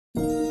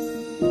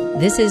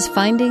This is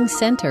Finding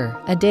Center,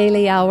 a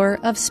daily hour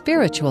of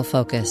spiritual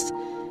focus.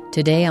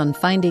 Today on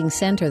Finding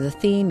Center, the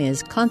theme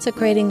is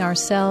consecrating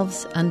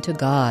ourselves unto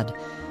God.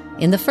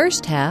 In the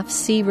first half,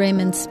 C.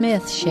 Raymond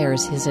Smith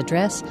shares his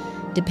address,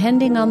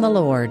 Depending on the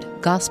Lord,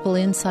 Gospel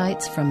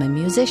Insights from a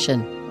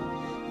Musician.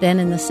 Then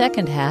in the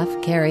second half,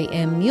 Carrie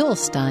M.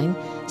 Muhlestein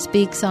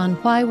speaks on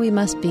why we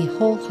must be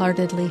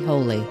wholeheartedly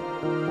holy.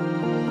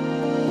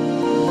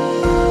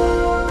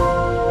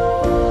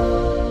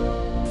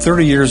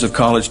 "30 years of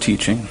college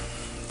teaching,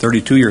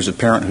 32 years of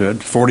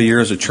parenthood, 40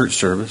 years of church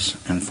service,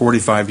 and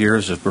 45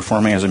 years of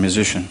performing as a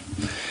musician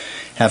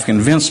have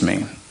convinced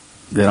me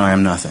that I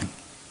am nothing.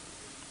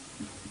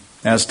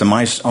 As to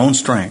my own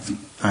strength,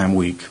 I am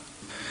weak,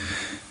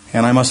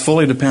 and I must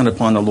fully depend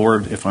upon the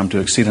Lord if I'm to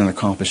succeed in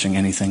accomplishing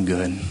anything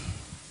good."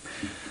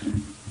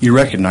 You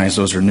recognize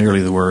those are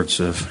nearly the words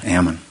of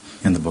Ammon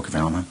in the book of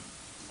Alma.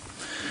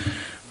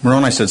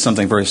 Moroni said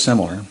something very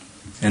similar.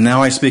 "And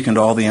now I speak unto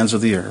all the ends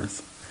of the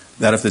earth,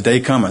 that if the day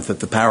cometh that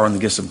the power and the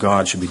gifts of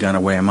God should be done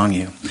away among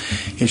you,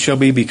 it shall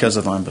be because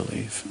of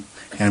unbelief.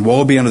 And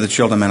woe be unto the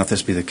children of men if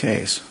this be the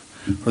case.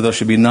 For there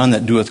shall be none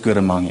that doeth good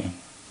among you,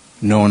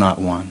 no, not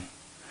one.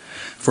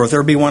 For if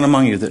there be one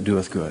among you that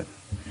doeth good,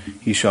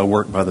 he shall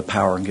work by the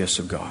power and gifts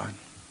of God."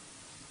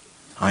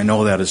 I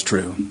know that is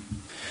true.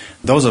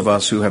 Those of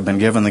us who have been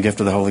given the gift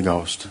of the Holy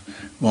Ghost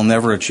will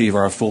never achieve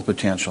our full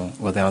potential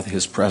without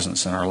His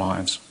presence in our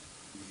lives.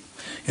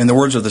 In the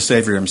words of the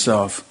Savior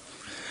Himself,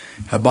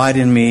 "Abide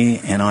in me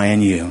and I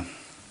in you.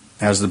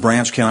 As the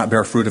branch cannot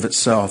bear fruit of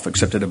itself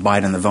except it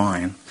abide in the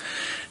vine,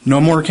 no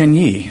more can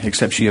ye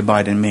except ye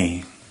abide in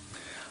me.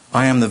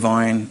 I am the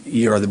vine,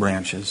 ye are the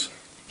branches.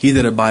 He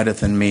that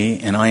abideth in me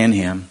and I in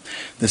him,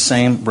 the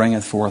same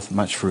bringeth forth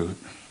much fruit.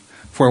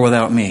 For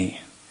without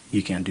me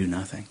ye can do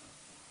nothing."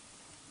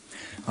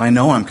 I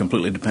know I'm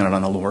completely dependent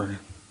on the Lord.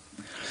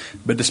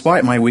 But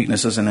despite my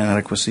weaknesses and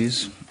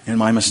inadequacies, and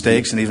my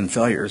mistakes and even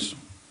failures,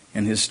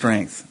 in His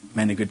strength,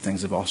 many good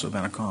things have also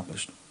been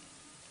accomplished.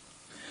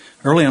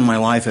 Early in my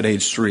life at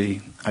age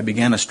 3, I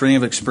began a string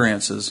of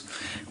experiences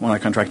when I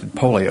contracted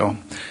polio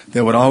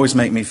that would always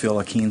make me feel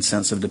a keen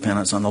sense of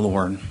dependence on the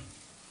Lord.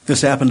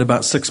 This happened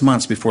about 6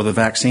 months before the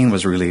vaccine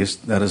was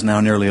released that has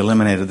now nearly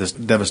eliminated this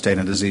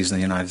devastating disease in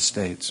the United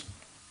States.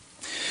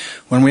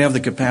 When we have the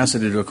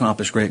capacity to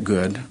accomplish great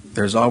good,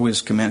 there's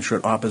always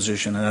commensurate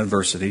opposition and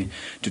adversity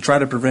to try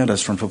to prevent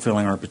us from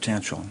fulfilling our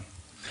potential.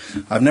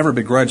 I've never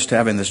begrudged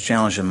having this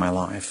challenge in my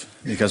life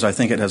because I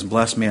think it has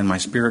blessed me in my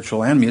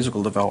spiritual and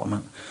musical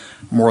development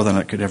more than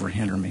it could ever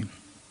hinder me.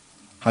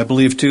 I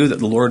believe, too, that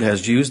the Lord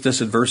has used this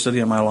adversity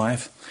in my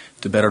life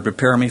to better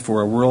prepare me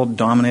for a world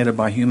dominated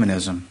by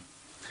humanism.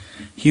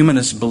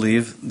 Humanists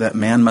believe that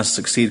man must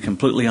succeed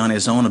completely on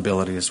his own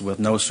abilities with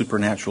no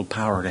supernatural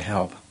power to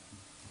help.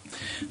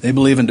 They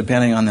believe in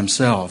depending on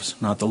themselves,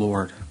 not the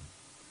Lord.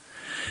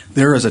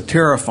 There is a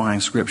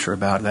terrifying scripture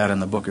about that in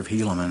the book of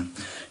Helaman.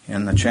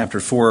 In chapter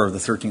 4 of the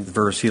 13th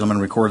verse, Helaman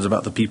records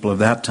about the people of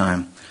that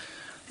time.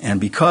 "And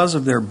because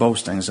of their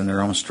boastings in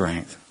their own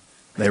strength,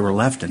 they were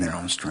left in their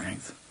own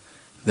strength.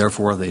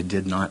 Therefore they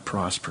did not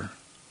prosper."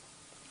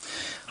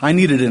 I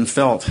needed and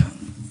felt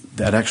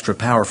that extra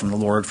power from the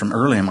Lord from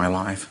early in my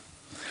life.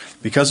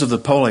 Because of the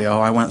polio,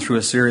 I went through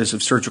a series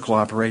of surgical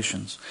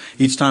operations.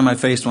 Each time I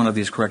faced one of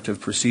these corrective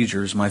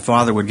procedures, my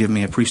father would give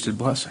me a priesthood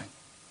blessing.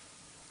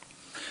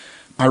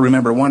 I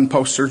remember one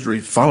post-surgery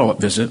follow-up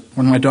visit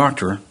when my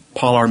doctor,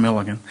 Paul R.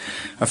 Milligan,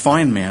 a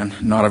fine man,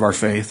 not of our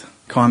faith,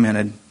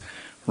 commented,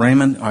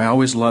 "Raymond, I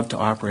always love to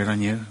operate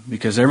on you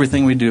because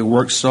everything we do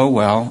works so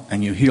well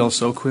and you heal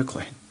so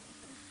quickly."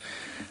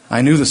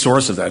 I knew the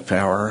source of that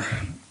power.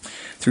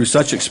 Through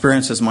such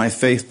experiences, my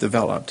faith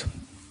developed.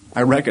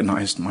 I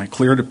recognized my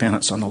clear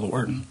dependence on the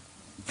Lord,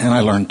 and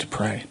I learned to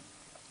pray.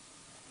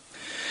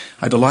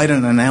 I delight in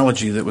an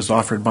analogy that was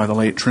offered by the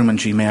late Truman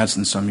G.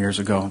 Madsen some years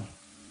ago.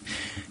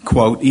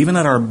 Quote, "Even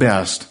at our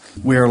best,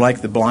 we are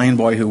like the blind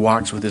boy who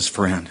walks with his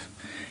friend.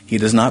 He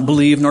does not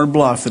believe nor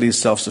bluff that he is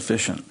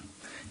self-sufficient.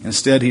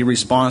 Instead, he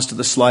responds to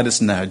the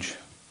slightest nudge.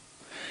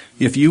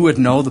 If you would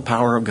know the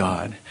power of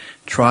God,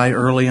 try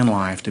early in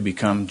life to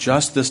become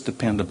just this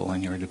dependable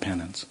in your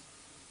dependence."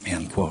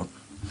 End quote.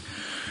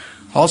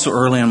 Also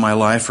early in my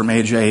life, from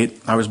age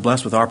 8, I was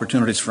blessed with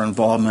opportunities for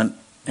involvement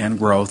and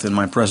growth in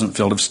my present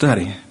field of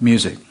study,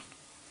 music.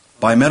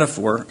 By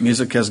metaphor,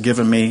 music has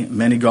given me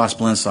many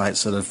gospel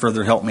insights that have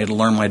further helped me to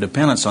learn my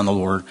dependence on the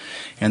Lord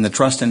and the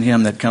trust in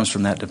Him that comes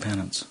from that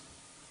dependence.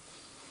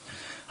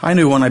 I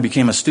knew when I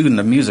became a student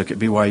of music at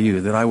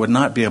BYU that I would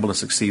not be able to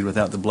succeed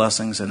without the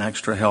blessings and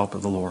extra help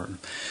of the Lord.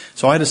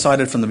 So I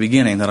decided from the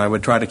beginning that I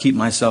would try to keep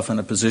myself in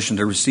a position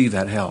to receive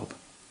that help.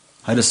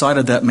 I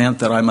decided that meant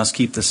that I must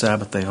keep the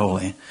Sabbath day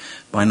holy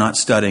by not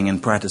studying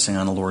and practicing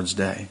on the Lord's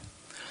day.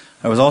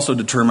 I was also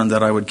determined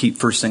that I would keep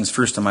first things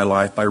first in my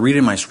life by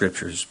reading my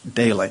scriptures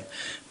daily,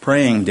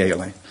 praying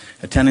daily,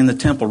 attending the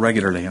temple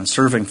regularly, and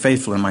serving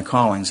faithfully in my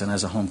callings and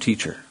as a home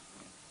teacher.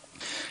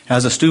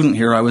 As a student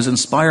here, I was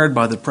inspired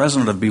by the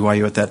president of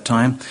BYU at that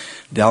time,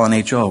 Dallin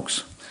H.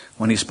 Oaks.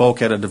 when he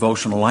spoke at a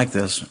devotional like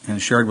this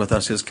and shared with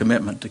us his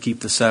commitment to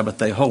keep the Sabbath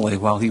day holy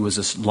while he was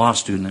a law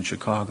student in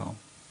Chicago.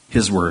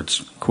 His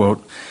words,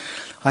 quote,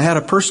 "I had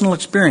a personal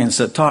experience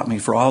that taught me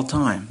for all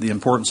time the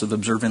importance of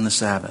observing the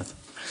Sabbath.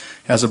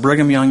 As a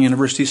Brigham Young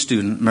University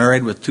student,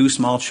 married with 2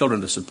 small children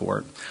to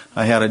support,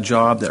 I had a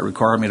job that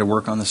required me to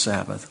work on the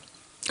Sabbath.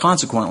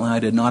 Consequently, I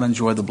did not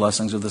enjoy the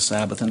blessings of the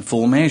Sabbath in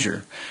full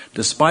measure,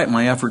 despite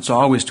my efforts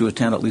always to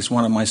attend at least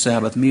one of my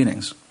Sabbath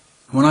meetings.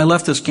 When I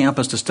left this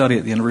campus to study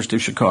at the University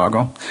of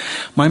Chicago,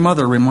 my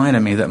mother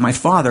reminded me that my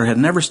father had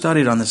never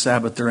studied on the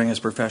Sabbath during his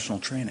professional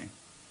training.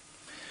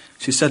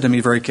 She said to me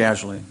very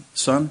casually,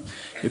 'Son,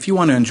 if you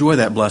want to enjoy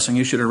that blessing,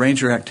 you should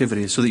arrange your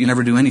activities so that you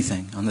never do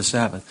anything on the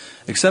Sabbath,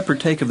 except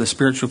partake of the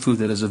spiritual food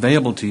that is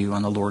available to you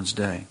on the Lord's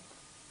day.'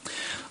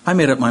 I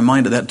made up my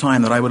mind at that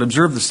time that I would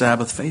observe the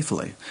Sabbath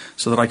faithfully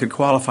so that I could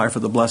qualify for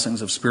the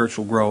blessings of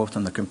spiritual growth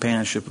and the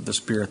companionship of the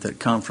Spirit that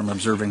come from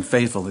observing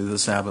faithfully the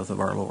Sabbath of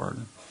our Lord.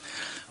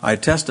 I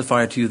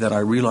testify to you that I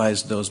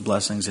realized those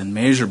blessings in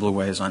measurable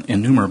ways on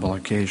innumerable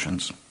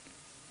occasions."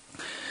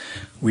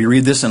 We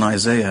read this in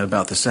Isaiah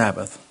about the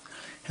Sabbath,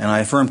 and I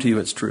affirm to you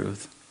its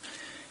truth.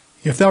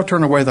 "If thou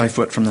turn away thy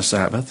foot from the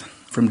Sabbath,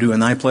 from doing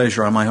thy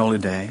pleasure on my holy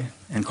day,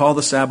 and call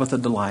the Sabbath a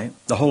delight,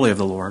 the holy of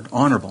the Lord,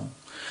 honorable,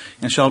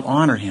 and shalt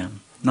honor him,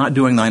 not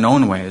doing thine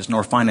own ways,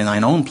 nor finding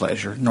thine own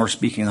pleasure, nor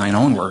speaking thine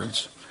own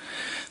words,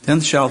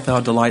 then shalt thou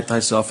delight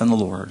thyself in the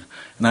Lord,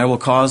 and I will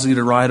cause thee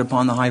to ride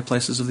upon the high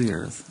places of the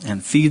earth,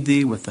 and feed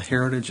thee with the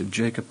heritage of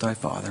Jacob thy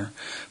father,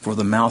 for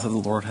the mouth of the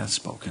Lord hath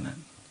spoken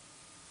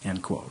it."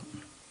 End quote.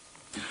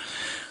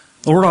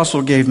 The Lord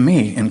also gave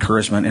me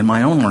encouragement in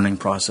my own learning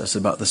process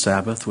about the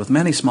Sabbath, with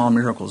many small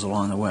miracles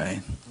along the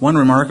way. One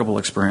remarkable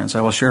experience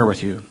I will share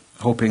with you,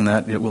 hoping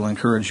that it will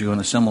encourage you in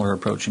a similar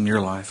approach in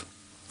your life.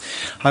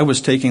 I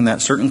was taking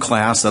that certain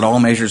class that all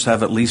majors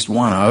have at least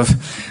one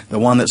of, the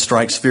one that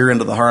strikes fear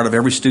into the heart of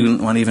every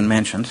student when even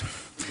mentioned.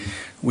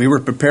 We were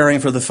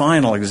preparing for the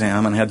final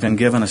exam and had been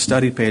given a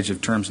study page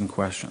of terms and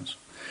questions.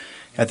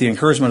 At the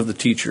encouragement of the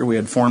teacher, we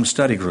had formed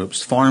study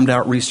groups, farmed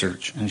out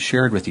research, and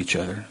shared with each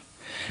other.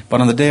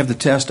 But on the day of the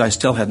test, I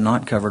still had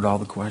not covered all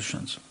the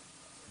questions.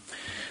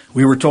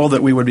 We were told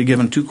that we would be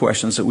given 2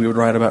 questions that we would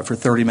write about for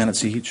 30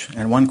 minutes each,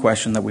 and 1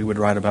 question that we would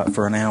write about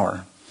for an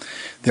hour.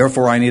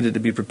 Therefore, I needed to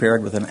be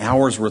prepared with an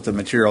hour's worth of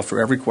material for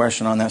every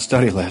question on that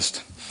study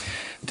list.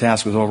 The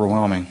task was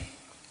overwhelming.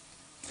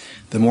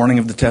 The morning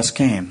of the test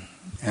came,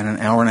 and an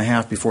hour and a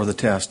half before the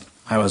test,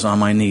 I was on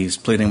my knees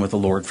pleading with the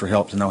Lord for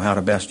help to know how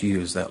to best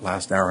use that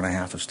last hour and a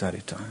half of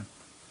study time.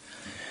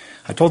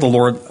 I told the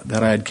Lord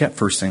that I had kept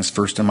first things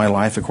first in my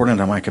life according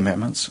to my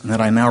commitments, and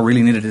that I now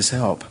really needed His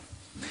help.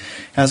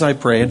 As I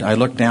prayed, I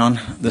looked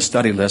down the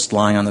study list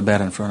lying on the bed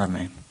in front of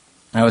me.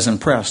 I was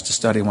impressed to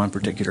study one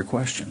particular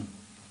question.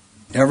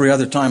 Every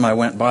other time I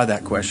went by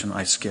that question,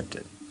 I skipped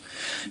it.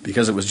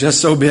 Because it was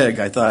just so big,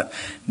 I thought,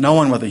 no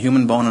one with a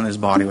human bone in his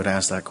body would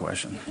ask that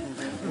question.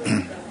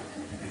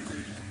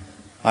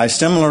 I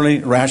similarly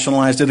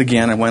rationalized it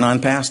again and went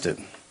on past it.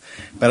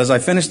 But as I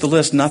finished the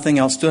list, nothing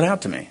else stood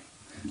out to me.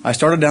 I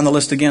started down the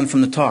list again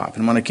from the top,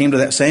 and when I came to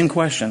that same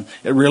question,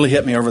 it really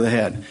hit me over the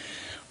head.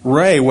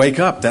 "Ray, wake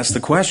up, that's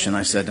the question,"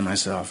 I said to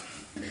myself.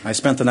 I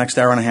spent the next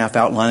hour and a half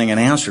outlining an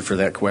answer for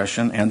that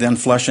question, and then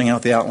fleshing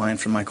out the outline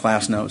from my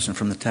class notes and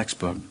from the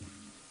textbook.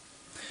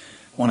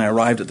 When I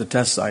arrived at the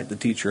test site, the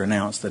teacher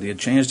announced that he had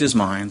changed his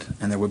mind,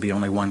 and there would be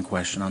only 1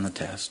 question on the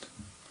test.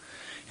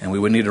 And we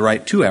would need to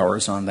write 2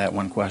 hours on that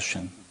 1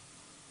 question.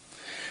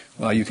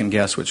 Well, you can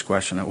guess which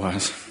question it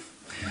was.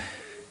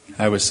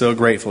 I was so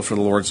grateful for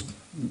the Lord's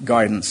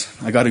guidance.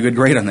 I got a good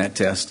grade on that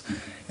test,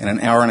 and an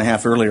hour and a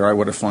half earlier I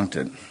would have flunked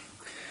it.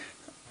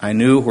 I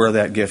knew where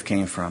that gift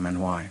came from and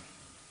why.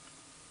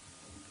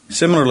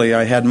 Similarly,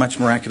 I had much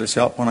miraculous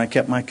help when I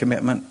kept my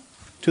commitment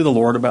to the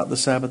Lord about the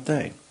Sabbath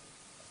day.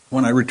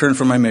 When I returned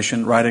from my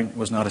mission, writing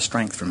was not a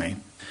strength for me.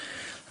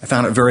 I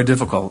found it very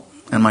difficult,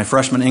 and my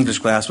freshman English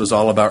class was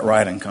all about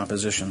writing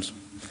compositions.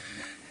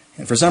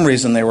 And for some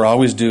reason, they were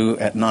always due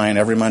at 9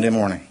 every Monday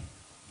morning.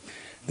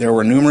 There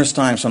were numerous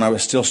times when I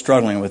was still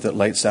struggling with it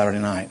late Saturday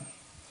night.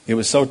 It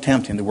was so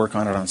tempting to work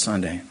on it on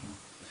Sunday,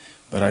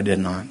 but I did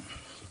not.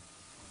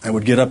 I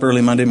would get up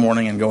early Monday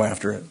morning and go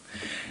after it,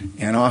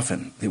 and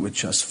often it would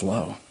just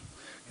flow.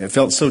 It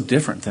felt so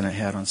different than it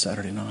had on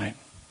Saturday night.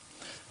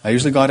 I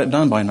usually got it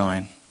done by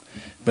 9,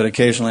 but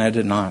occasionally I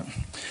did not.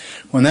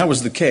 When that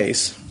was the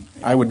case,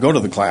 I would go to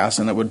the class,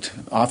 and it would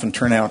often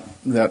turn out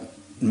that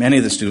many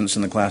of the students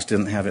in the class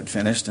didn't have it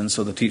finished, and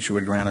so the teacher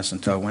would grant us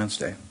until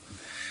Wednesday.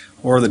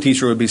 Or the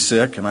teacher would be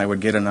sick, and I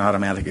would get an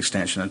automatic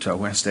extension until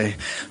Wednesday,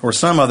 or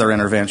some other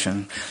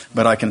intervention.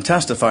 But I can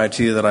testify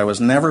to you that I was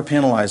never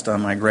penalized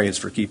on my grades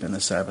for keeping the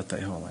Sabbath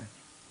day holy.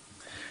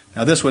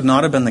 Now, this would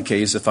not have been the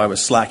case if I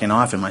was slacking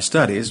off in my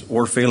studies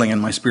or failing in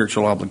my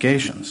spiritual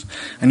obligations.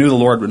 I knew the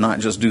Lord would not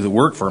just do the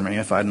work for me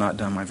if I had not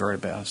done my very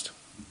best.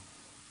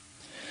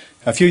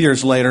 A few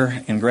years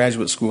later, in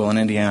graduate school in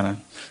Indiana,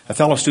 a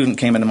fellow student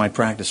came into my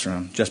practice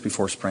room just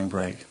before spring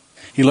break.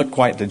 He looked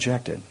quite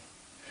dejected.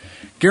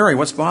 "Gary,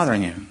 what's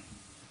bothering you?"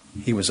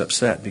 He was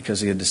upset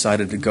because he had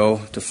decided to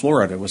go to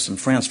Florida with some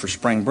friends for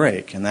spring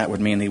break, and that would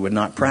mean he would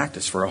not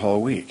practice for a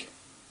whole week.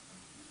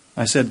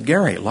 I said,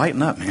 Gary,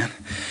 lighten up, man.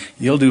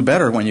 You'll do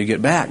better when you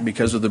get back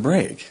because of the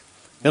break.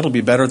 It'll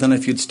be better than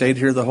if you'd stayed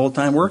here the whole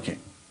time working.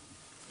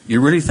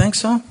 You really think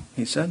so?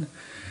 He said.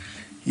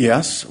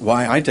 Yes.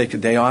 Why, I take a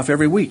day off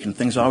every week, and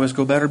things always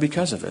go better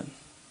because of it.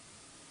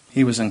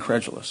 He was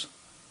incredulous.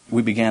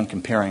 We began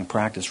comparing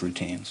practice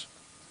routines.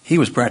 He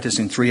was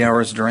practicing 3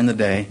 hours during the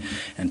day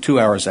and 2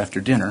 hours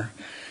after dinner,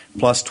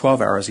 plus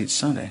 12 hours each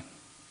Sunday.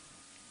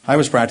 I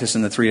was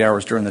practicing the 3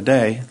 hours during the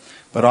day,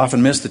 but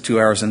often missed the 2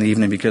 hours in the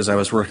evening because I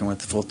was working with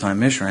the full-time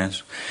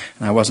missionaries,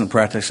 and I wasn't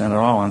practicing at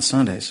all on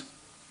Sundays.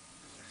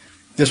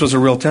 This was a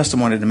real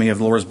testimony to me of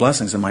the Lord's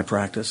blessings in my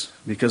practice,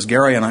 because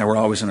Gary and I were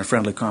always in a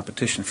friendly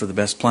competition for the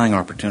best playing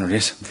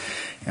opportunities,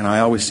 and I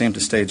always seemed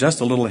to stay just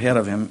a little ahead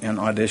of him in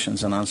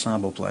auditions and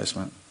ensemble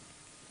placement.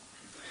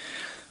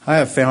 I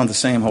have found the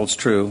same holds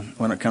true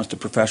when it comes to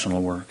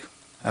professional work.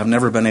 I've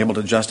never been able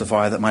to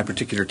justify that my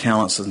particular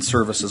talents and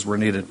services were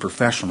needed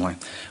professionally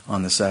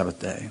on the Sabbath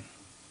day.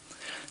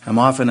 I'm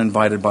often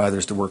invited by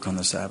others to work on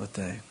the Sabbath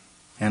day,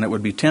 and it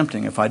would be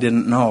tempting if I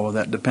didn't know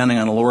that depending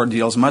on the Lord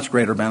yields much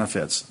greater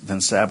benefits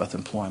than Sabbath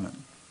employment.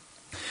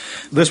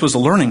 This was a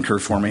learning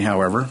curve for me,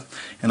 however,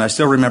 and I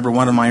still remember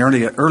one of my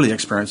early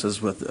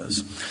experiences with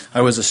this.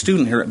 I was a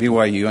student here at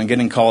BYU and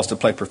getting calls to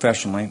play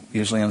professionally,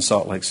 usually in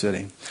Salt Lake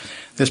City.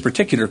 This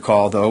particular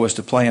call, though, was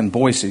to play in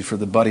Boise for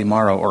the Buddy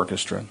Morrow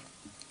Orchestra.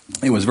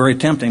 It was very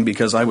tempting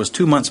because I was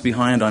 2 months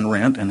behind on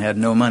rent and had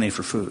no money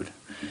for food.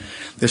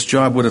 This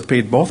job would have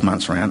paid both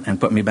months' rent and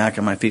put me back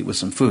on my feet with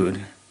some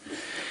food,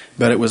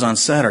 but it was on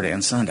Saturday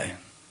and Sunday.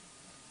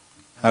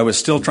 I was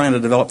still trying to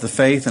develop the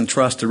faith and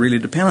trust to really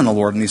depend on the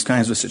Lord in these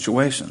kinds of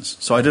situations,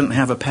 so I didn't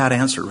have a pat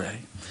answer ready.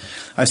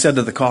 I said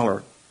to the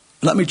caller,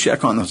 "Let me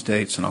check on those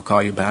dates and I'll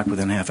call you back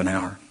within half an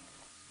hour."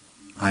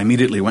 I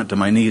immediately went to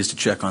my knees to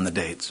check on the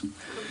dates,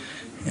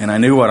 and I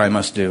knew what I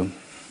must do.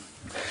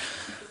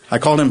 I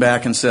called him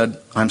back and said,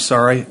 "I'm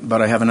sorry,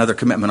 but I have another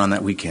commitment on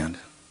that weekend."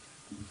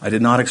 I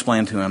did not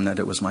explain to him that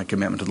it was my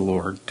commitment to the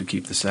Lord to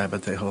keep the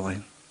Sabbath day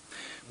holy.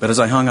 But as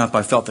I hung up,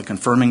 I felt the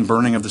confirming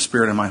burning of the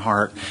Spirit in my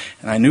heart,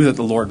 and I knew that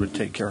the Lord would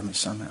take care of me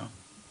somehow.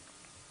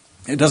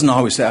 It doesn't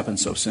always happen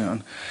so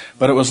soon,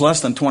 but it was less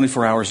than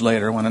 24 hours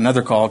later when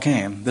another call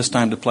came, this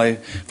time to play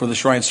for the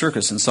Shrine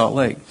Circus in Salt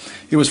Lake.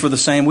 It was for the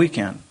same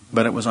weekend,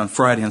 but it was on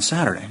Friday and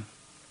Saturday.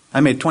 I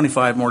made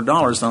 $25 more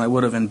than I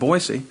would have in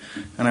Boise,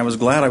 and I was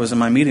glad I was in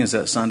my meetings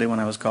that Sunday when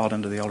I was called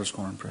into the Elders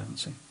Quorum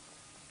presidency.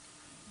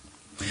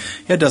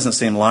 It doesn't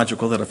seem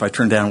logical that if I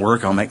turn down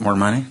work, I'll make more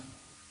money.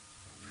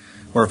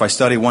 Or if I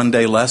study one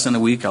day less in a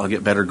week, I'll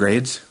get better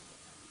grades.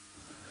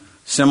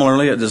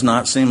 Similarly, it does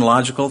not seem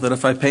logical that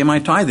if I pay my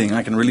tithing,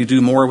 I can really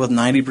do more with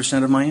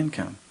 90% of my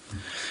income.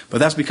 But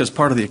that's because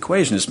part of the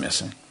equation is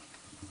missing.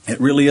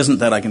 It really isn't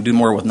that I can do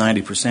more with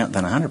 90%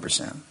 than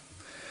 100%.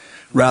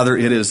 Rather,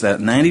 it is that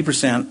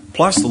 90%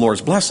 plus the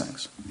Lord's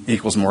blessings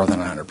equals more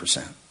than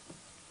 100%.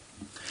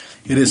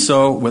 It is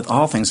so with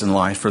all things in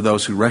life for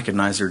those who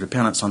recognize their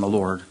dependence on the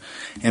Lord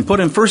and put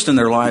Him first in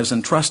their lives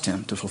and trust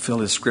Him to fulfill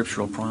His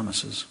scriptural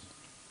promises.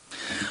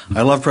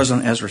 I love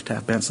President Ezra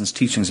Taft Benson's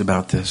teachings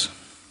about this.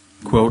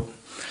 Quote,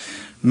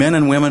 "Men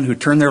and women who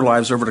turn their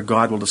lives over to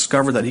God will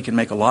discover that He can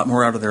make a lot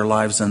more out of their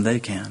lives than they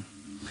can.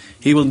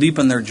 He will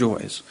deepen their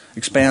joys,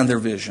 expand their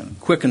vision,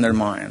 quicken their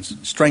minds,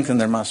 strengthen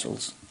their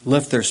muscles,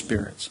 lift their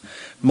spirits,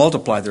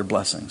 multiply their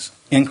blessings,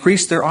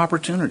 increase their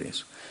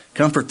opportunities,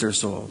 comfort their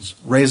souls,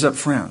 raise up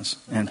friends,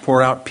 and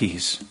pour out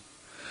peace.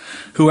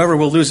 Whoever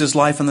will lose his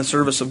life in the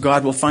service of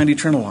God will find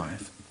eternal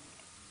life."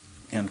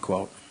 End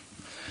quote.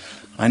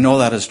 I know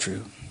that is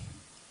true.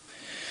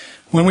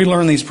 When we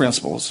learn these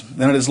principles,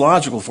 then it is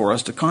logical for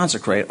us to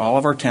consecrate all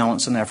of our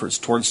talents and efforts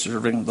towards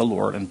serving the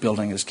Lord and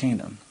building His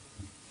kingdom.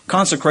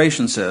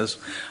 Consecration says,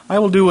 I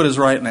will do what is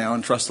right now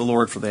and trust the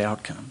Lord for the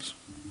outcomes.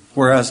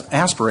 Whereas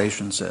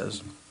aspiration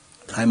says,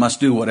 I must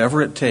do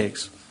whatever it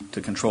takes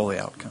to control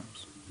the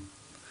outcomes.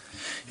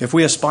 If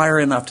we aspire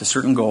enough to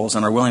certain goals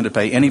and are willing to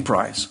pay any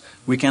price,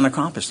 we can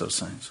accomplish those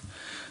things.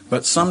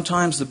 But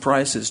sometimes the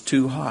price is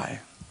too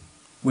high.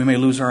 We may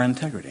lose our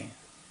integrity,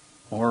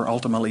 or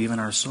ultimately even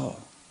our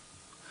soul.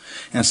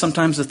 And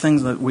sometimes the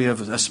things that we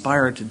have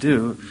aspired to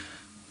do,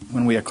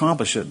 when we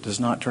accomplish it, does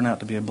not turn out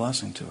to be a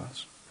blessing to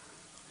us.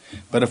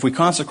 But if we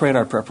consecrate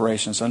our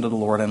preparations unto the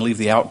Lord and leave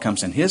the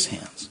outcomes in His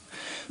hands,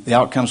 the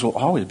outcomes will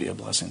always be a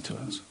blessing to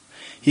us.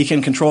 He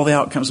can control the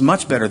outcomes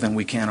much better than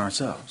we can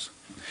ourselves.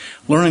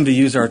 Learning to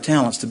use our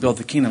talents to build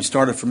the kingdom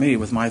started for me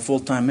with my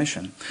full-time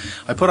mission.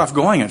 I put off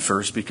going at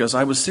first because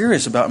I was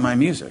serious about my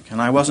music,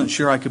 and I wasn't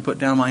sure I could put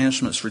down my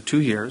instruments for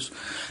 2 years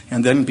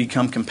and then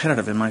become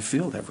competitive in my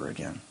field ever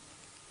again.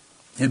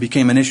 It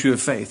became an issue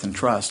of faith and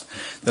trust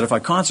that if I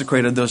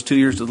consecrated those 2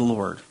 years to the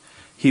Lord,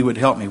 He would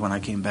help me when I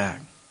came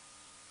back.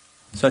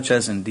 Such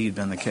has indeed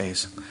been the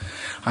case.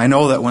 I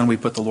know that when we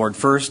put the Lord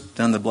first,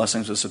 then the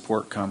blessings of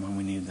support come when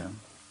we need them.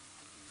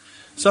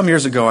 Some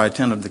years ago, I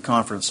attended the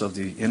conference of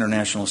the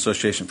International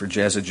Association for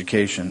Jazz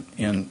Education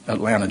in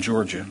Atlanta,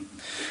 Georgia.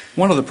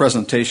 One of the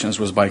presentations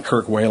was by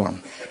Kirk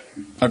Whalum,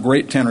 a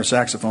great tenor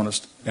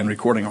saxophonist and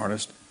recording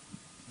artist,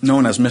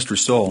 known as Mr.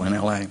 Soul in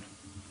L.A.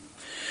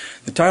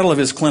 The title of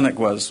his clinic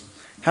was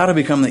How to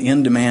Become the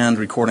In-Demand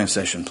Recording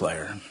Session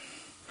Player.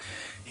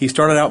 He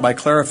started out by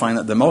clarifying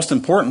that the most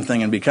important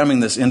thing in becoming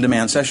this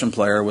in-demand session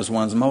player was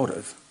one's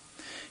motive.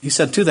 He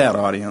said to that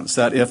audience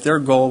that if their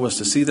goal was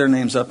to see their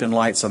names up in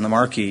lights on the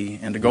marquee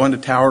and to go into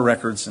Tower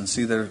Records and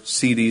see their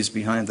CDs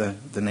behind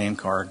the name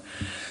card,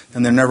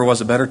 then there never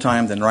was a better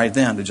time than right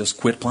then to just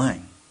quit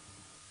playing.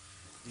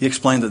 He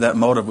explained that that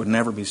motive would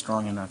never be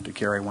strong enough to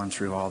carry one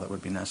through all that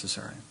would be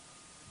necessary.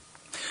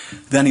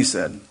 Then he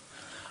said,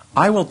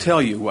 I will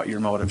tell you what your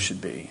motive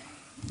should be.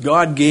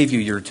 God gave you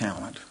your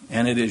talent,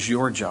 and it is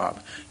your job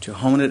to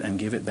hone it and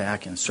give it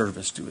back in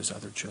service to His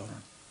other children.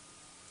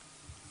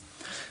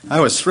 I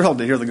was thrilled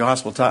to hear the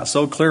gospel taught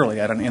so clearly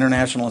at an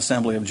international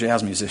assembly of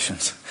jazz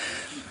musicians.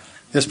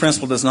 This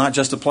principle does not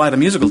just apply to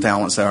musical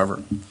talents,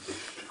 however.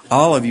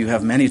 All of you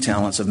have many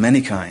talents of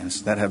many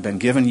kinds that have been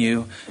given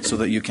you so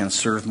that you can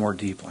serve more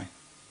deeply.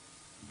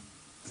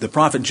 The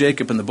prophet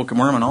Jacob in the Book of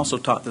Mormon also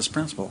taught this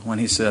principle when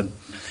he said,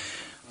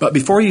 But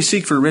before you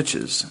seek for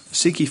riches,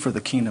 seek ye for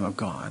the kingdom of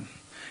God.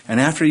 And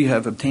after you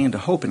have obtained a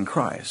hope in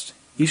Christ,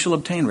 ye shall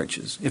obtain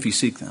riches, if you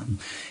seek them.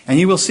 And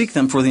ye will seek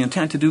them for the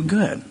intent to do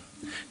good,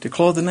 to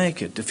clothe the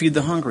naked, to feed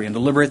the hungry, and to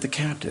liberate the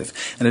captive,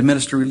 and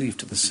administer relief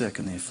to the sick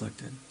and the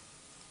afflicted.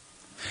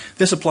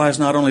 This applies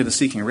not only to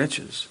seeking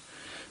riches,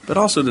 but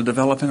also to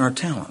developing our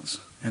talents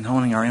and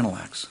honing our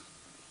intellects.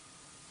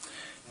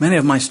 Many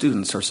of my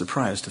students are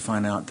surprised to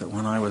find out that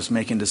when I was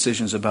making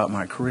decisions about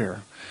my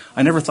career,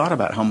 I never thought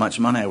about how much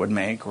money I would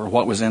make or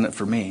what was in it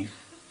for me.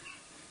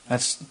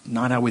 That's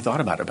not how we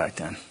thought about it back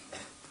then.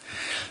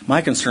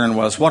 My concern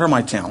was, what are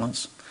my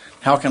talents?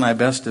 How can I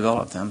best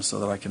develop them so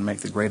that I can make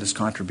the greatest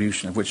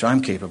contribution of which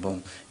I'm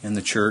capable in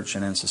the church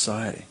and in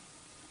society?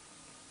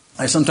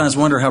 I sometimes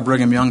wonder how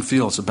Brigham Young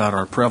feels about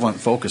our prevalent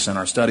focus in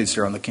our studies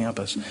here on the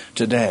campus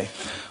today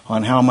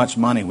on how much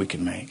money we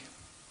can make.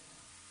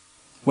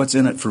 What's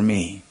in it for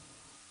me?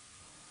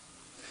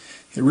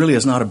 It really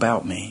is not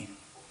about me.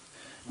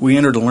 We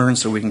enter to learn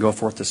so we can go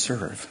forth to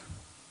serve.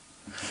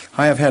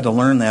 I have had to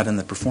learn that in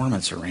the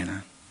performance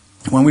arena.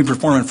 When we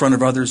perform in front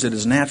of others, it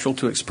is natural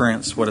to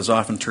experience what is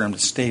often termed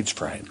stage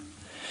fright.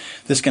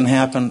 This can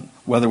happen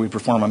whether we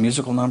perform a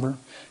musical number,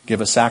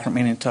 give a sacrament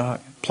meeting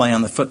talk, play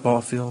on the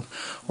football field,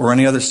 or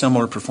any other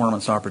similar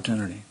performance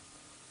opportunity.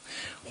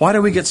 Why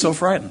do we get so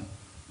frightened?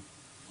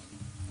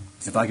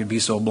 If I could be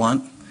so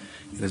blunt,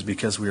 it is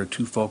because we are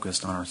too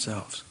focused on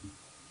ourselves.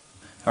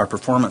 Our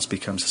performance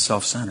becomes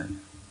self-centered.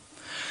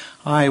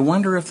 I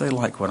wonder if they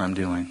like what I'm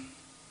doing.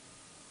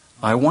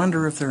 I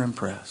wonder if they're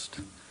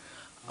impressed.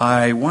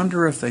 I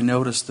wonder if they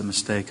noticed the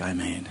mistake I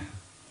made.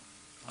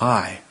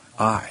 I.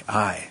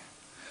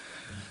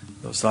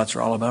 Those thoughts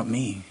are all about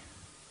me.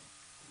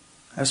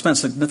 I've spent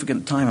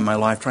significant time in my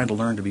life trying to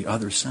learn to be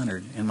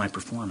other-centered in my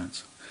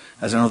performance,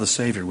 as I know the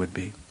Savior would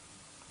be.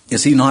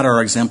 Is He not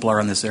our exemplar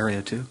in this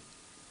area too?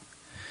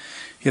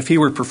 If He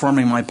were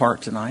performing my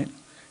part tonight,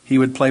 He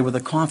would play with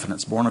a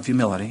confidence born of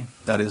humility,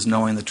 that is,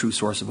 knowing the true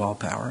source of all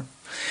power.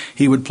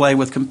 He would play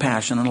with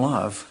compassion and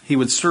love. He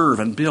would serve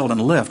and build and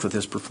lift with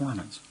His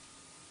performance.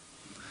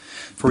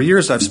 For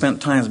years, I've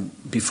spent time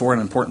before an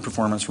important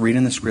performance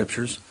reading the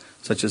Scriptures,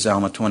 such as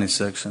Alma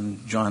 26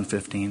 and John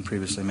 15,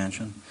 previously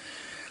mentioned,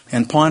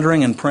 and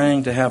pondering and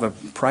praying to have a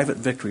private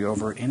victory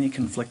over any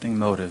conflicting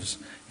motives,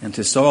 and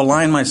to so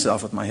align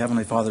myself with my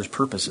Heavenly Father's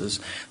purposes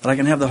that I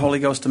can have the Holy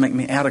Ghost to make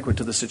me adequate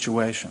to the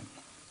situation.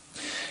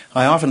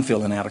 I often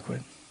feel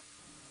inadequate.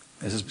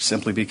 This is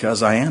simply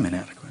because I am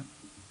inadequate.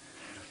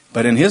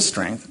 But in His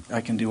strength,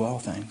 I can do all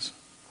things.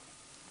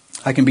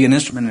 I can be an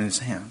instrument in His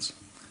hands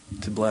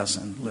to bless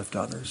and lift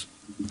others.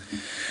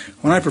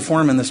 When I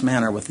perform in this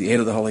manner with the aid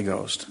of the Holy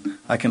Ghost,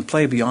 I can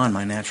play beyond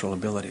my natural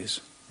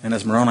abilities. And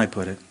as Moroni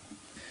put it,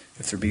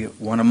 if there be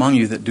one among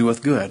you that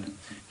doeth good,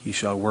 he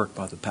shall work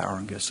by the power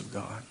and gifts of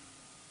God.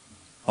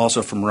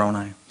 Also from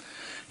Moroni,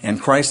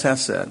 and Christ hath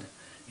said,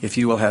 if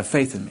you will have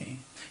faith in me,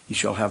 ye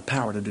shall have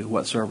power to do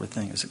whatsoever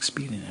thing is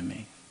expedient in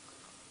me.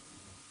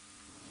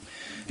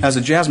 As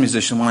a jazz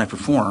musician, when I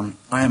perform,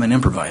 I am an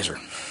improviser.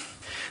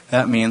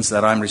 That means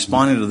that I'm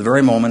responding to the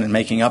very moment and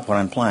making up what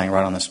I'm playing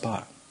right on the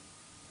spot.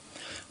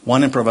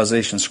 One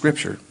improvisation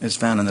scripture is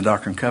found in the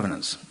Doctrine and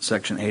Covenants,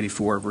 section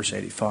 84, verse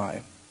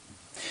 85.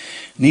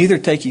 Neither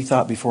take ye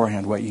thought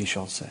beforehand what ye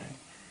shall say,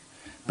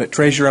 but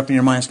treasure up in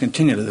your minds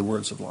continually the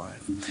words of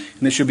life.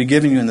 And it shall be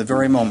given you in the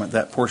very moment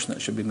that portion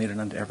that should be meted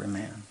unto every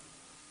man.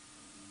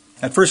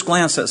 At first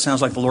glance, that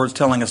sounds like the Lord's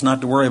telling us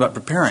not to worry about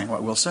preparing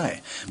what we'll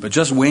say, but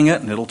just wing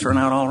it and it'll turn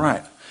out all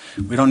right.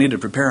 We don't need to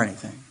prepare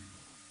anything.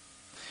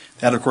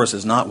 That, of course,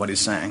 is not what He's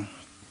saying.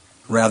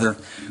 Rather,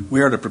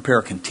 we are to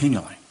prepare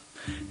continually.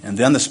 And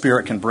then the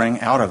Spirit can bring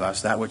out of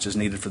us that which is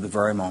needed for the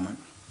very moment,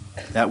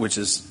 that which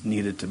is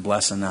needed to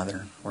bless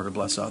another or to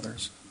bless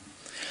others.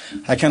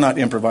 I cannot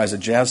improvise a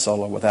jazz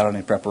solo without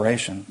any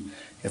preparation,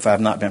 if I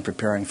have not been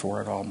preparing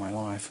for it all my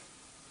life.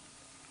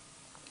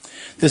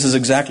 This is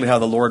exactly how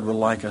the Lord would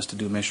like us to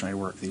do missionary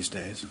work these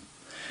days.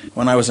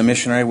 When I was a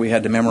missionary, we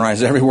had to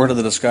memorize every word of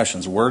the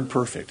discussions, word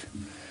perfect.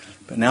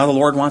 But now the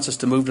Lord wants us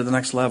to move to the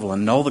next level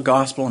and know the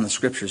gospel and the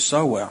scriptures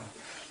so well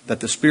that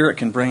the Spirit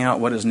can bring out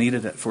what is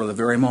needed for the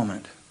very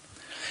moment.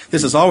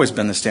 This has always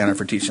been the standard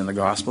for teaching the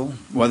gospel,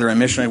 whether in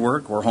missionary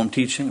work or home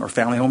teaching or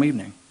family home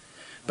evening.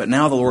 But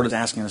now the Lord is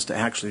asking us to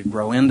actually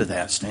grow into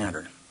that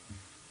standard.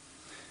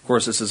 Of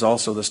course, this is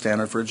also the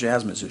standard for a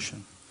jazz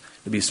musician,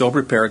 to be so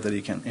prepared that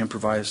he can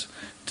improvise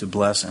to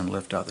bless and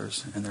lift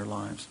others in their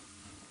lives.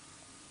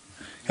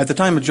 At the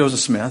time of Joseph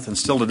Smith, and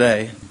still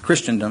today,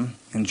 Christendom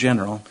in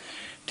general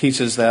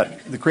teaches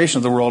that the creation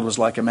of the world was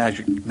like a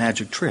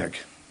magic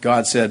trick.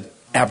 God said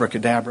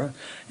abracadabra,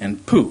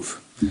 and poof,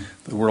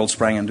 the world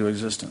sprang into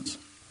existence,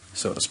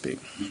 so to speak.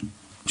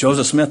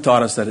 Joseph Smith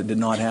taught us that it did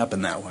not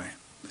happen that way,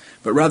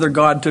 but rather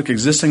God took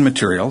existing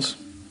materials,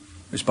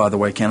 which by the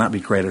way cannot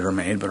be created or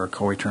made, but are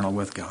co-eternal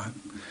with God,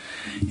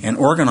 and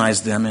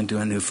organized them into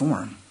a new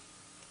form.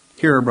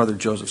 Here are Brother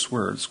Joseph's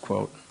words,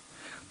 quote,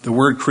 "The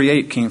word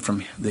create came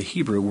from the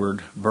Hebrew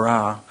word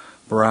bara,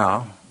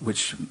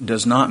 which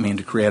does not mean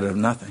to create out of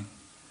nothing.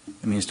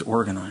 It means to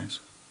organize.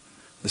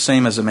 The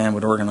same as a man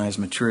would organize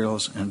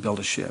materials and build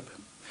a ship.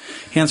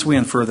 Hence we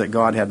infer that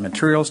God had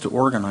materials to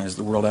organize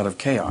the world out of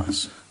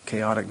chaos,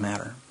 chaotic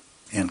matter."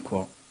 End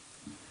quote.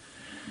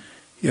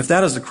 If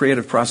that is the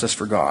creative process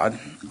for God,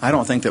 I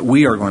don't think that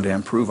we are going to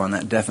improve on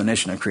that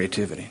definition of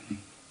creativity.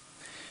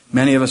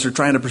 Many of us are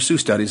trying to pursue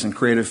studies in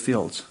creative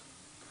fields.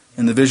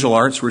 In the visual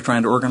arts, we're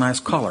trying to organize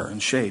color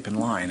and shape and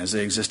line as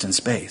they exist in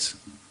space.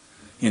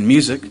 In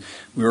music,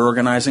 we're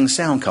organizing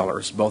sound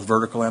colors, both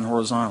vertical and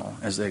horizontal,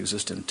 as they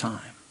exist in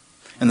time.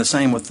 And the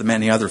same with the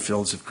many other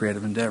fields of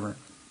creative endeavor.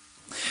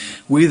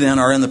 We then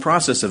are in the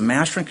process of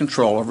mastering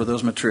control over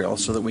those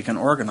materials so that we can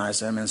organize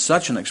them in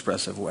such an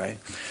expressive way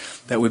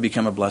that we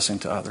become a blessing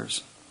to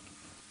others.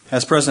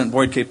 As President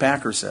Boyd K.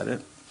 Packer said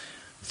it,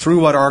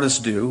 through what artists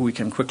do, we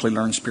can quickly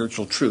learn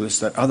spiritual truths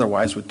that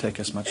otherwise would take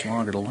us much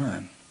longer to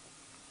learn.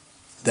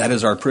 That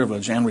is our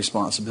privilege and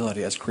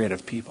responsibility as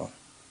creative people.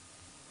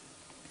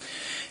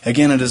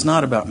 Again, it is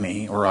not about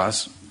me or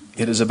us.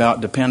 It is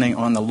about depending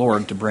on the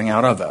Lord to bring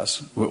out of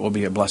us what will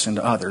be a blessing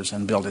to others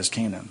and build His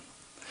kingdom.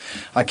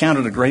 I count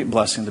it a great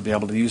blessing to be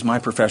able to use my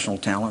professional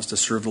talents to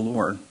serve the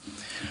Lord.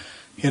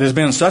 It has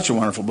been such a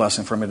wonderful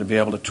blessing for me to be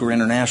able to tour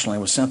internationally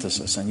with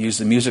Synthesis and use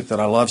the music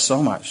that I love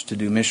so much to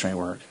do missionary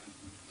work.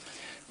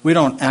 We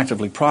don't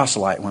actively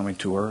proselyte when we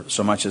tour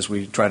so much as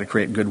we try to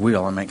create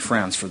goodwill and make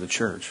friends for the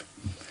church.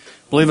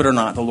 Believe it or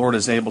not, the Lord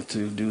is able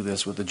to do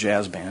this with the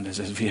jazz band as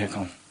His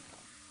vehicle.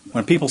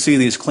 When people see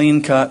these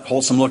clean-cut,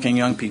 wholesome-looking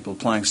young people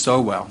playing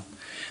so well,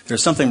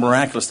 there's something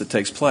miraculous that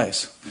takes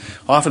place.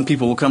 Often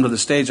people will come to the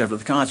stage after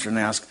the concert and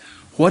ask,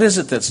 what is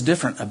it that's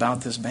different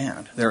about this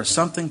band? There is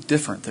something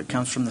different that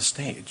comes from the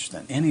stage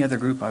than any other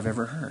group I've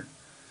ever heard.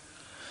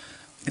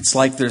 It's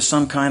like there's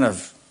some kind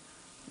of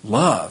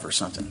love or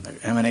something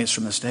that emanates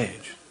from the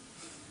stage.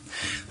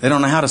 They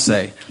don't know how to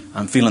say,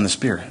 I'm feeling the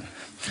Spirit.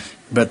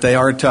 But they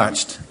are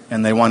touched,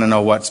 and they want to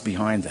know what's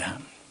behind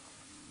that.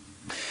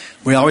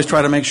 We always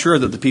try to make sure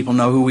that the people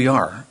know who we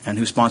are and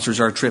who sponsors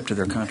our trip to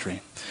their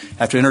country.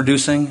 After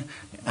introducing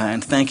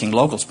and thanking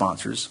local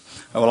sponsors,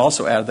 I will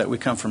also add that we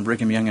come from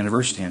Brigham Young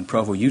University in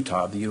Provo,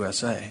 Utah, the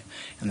USA,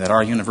 and that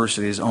our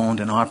university is owned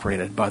and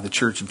operated by the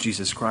Church of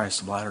Jesus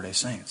Christ of Latter-day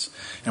Saints.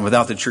 And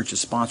without the church's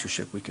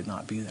sponsorship, we could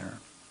not be there.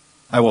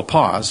 I will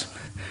pause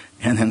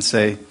and then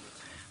say,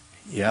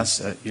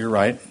 yes, you're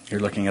right.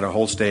 You're looking at a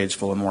whole stage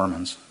full of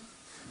Mormons.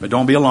 But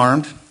don't be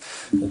alarmed.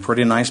 We're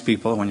pretty nice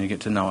people when you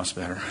get to know us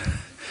better.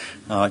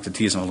 I like to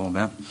tease them a little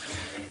bit.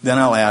 Then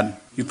I'll add,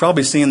 you've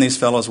probably seen these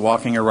fellows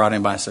walking or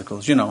riding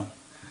bicycles,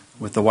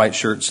 with the white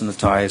shirts and the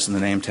ties and the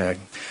name tag.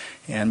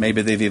 And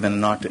maybe they've even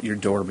knocked at your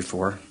door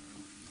before.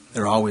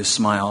 There are always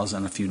smiles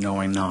and a few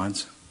knowing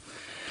nods.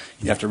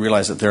 You have to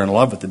realize that they're in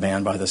love with the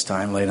band by this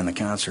time, late in the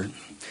concert.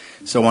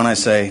 So when I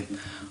say,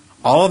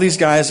 all of these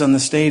guys on the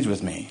stage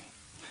with me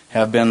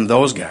have been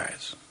those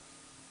guys,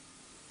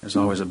 there's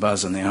always a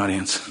buzz in the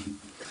audience.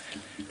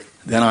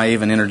 Then I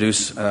even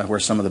introduce where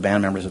some of the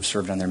band members have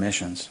served on their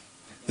missions.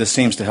 This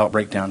seems to help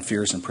break down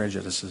fears and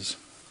prejudices.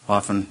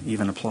 Often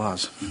even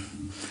applause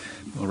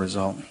will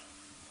result.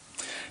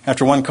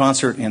 After one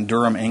concert in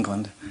Durham,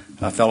 England,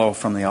 a fellow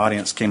from the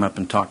audience came up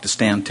and talked to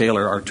Stan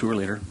Taylor, our tour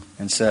leader,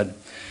 and said,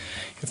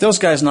 if those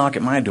guys knock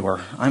at my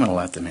door, I'm going to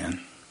let them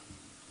in.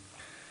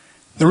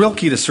 The real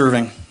key to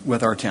serving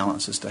with our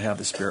talents is to have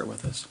the Spirit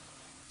with us.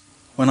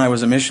 When I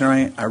was a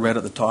missionary, I read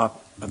at the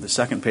top of the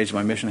second page of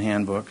my mission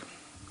handbook,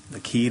 the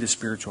key to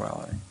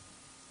spirituality.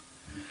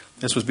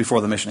 This was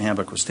before the mission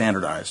handbook was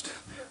standardized.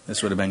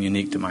 This would have been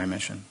unique to my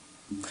mission.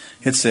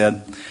 It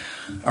said,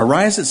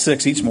 arise at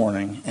 6 each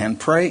morning and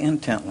pray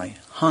intently,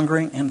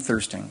 hungering and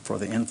thirsting for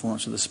the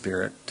influence of the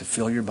Spirit to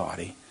fill your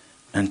body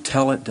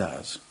until it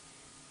does.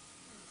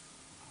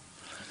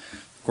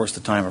 Of course,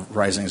 the time of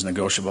rising is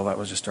negotiable. That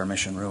was just our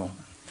mission rule.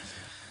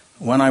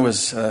 When I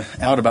was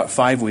out about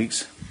 5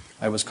 weeks,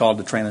 I was called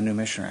to train a new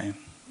missionary.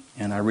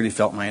 and I really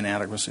felt my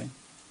inadequacy.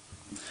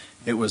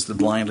 It was the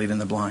blind leading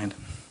the blind.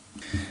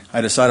 I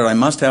decided I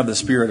must have the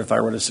Spirit if I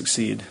were to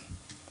succeed.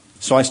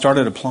 So I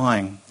started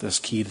applying this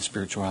key to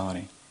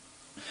spirituality.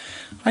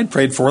 I'd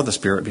prayed for the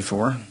Spirit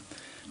before,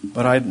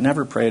 but I'd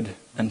never prayed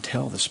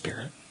until the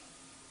Spirit.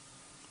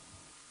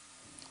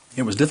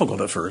 It was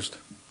difficult at first.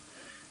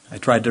 I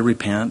tried to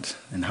repent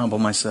and humble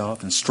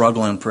myself and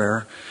struggle in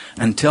prayer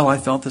until I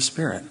felt the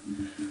Spirit.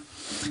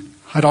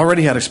 I'd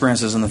already had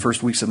experiences in the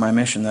first weeks of my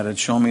mission that had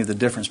shown me the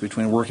difference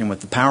between working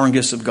with the power and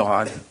gifts of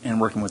God and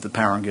working with the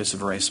power and gifts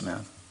of Ray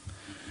Smith.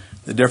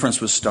 The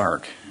difference was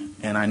stark,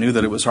 and I knew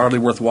that it was hardly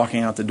worth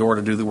walking out the door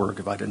to do the work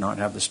if I did not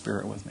have the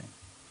Spirit with me.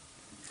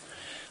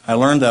 I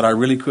learned that I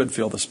really could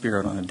feel the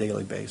Spirit on a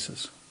daily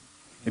basis.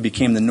 It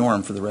became the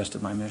norm for the rest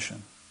of my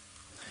mission.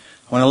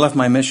 When I left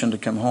my mission to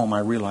come home, I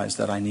realized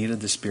that I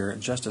needed the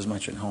Spirit just as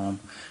much at home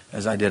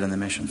as I did in the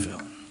mission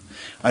field.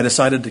 I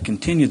decided to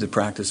continue the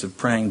practice of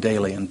praying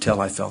daily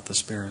until I felt the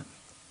Spirit.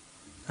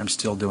 I'm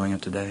still doing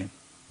it today.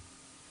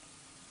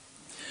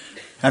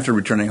 After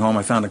returning home,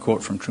 I found a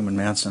quote from Truman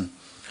Manson.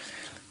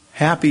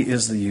 "Happy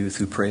is the youth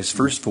who prays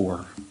first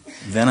for,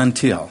 then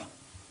until,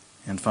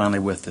 and finally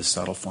with this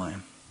subtle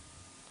flame."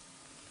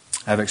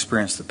 I've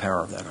experienced the power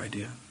of that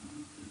idea.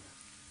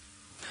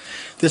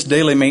 This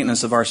daily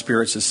maintenance of our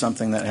spirits is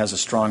something that has a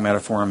strong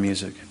metaphor in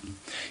music.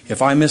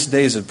 If I miss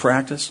days of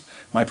practice,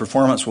 my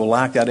performance will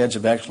lack that edge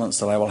of excellence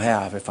that I will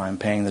have if I'm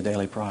paying the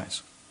daily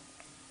price.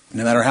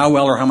 No matter how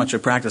well or how much I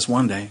practice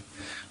one day,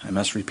 I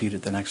must repeat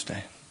it the next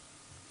day.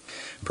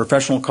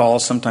 Professional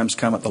calls sometimes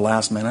come at the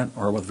last minute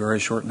or with very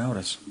short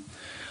notice.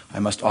 I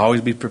must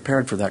always be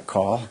prepared for that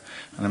call,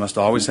 and I must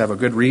always have a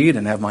good read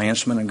and have my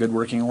instrument in good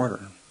working order.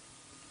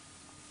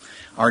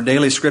 Our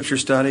daily scripture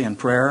study and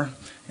prayer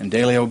and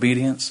daily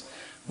obedience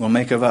will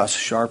make of us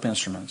sharp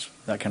instruments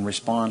that can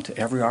respond to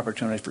every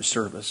opportunity for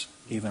service,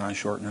 even on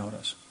short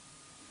notice.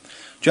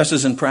 Just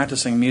as in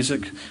practicing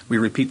music, we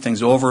repeat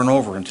things over and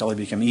over until they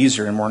become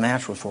easier and more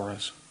natural for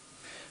us.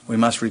 We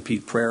must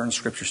repeat prayer and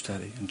scripture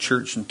study and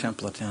church and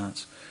temple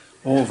attendance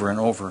over and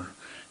over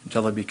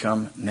until they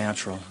become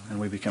natural and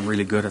we become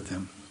really good at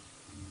them.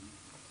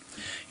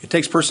 It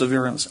takes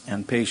perseverance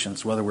and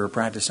patience, whether we're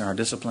practicing our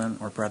discipline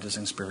or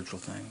practicing spiritual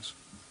things.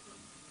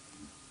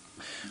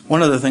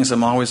 One of the things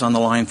I'm always on the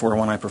line for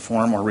when I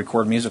perform or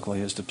record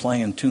musically is to play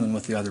in tune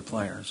with the other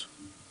players.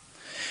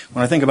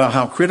 When I think about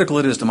how critical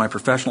it is to my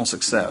professional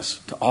success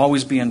to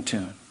always be in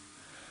tune,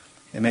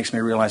 it makes me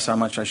realize how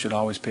much I should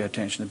always pay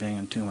attention to being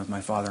in tune with my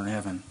Father in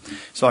heaven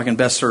so I can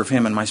best serve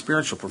Him in my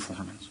spiritual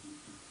performance.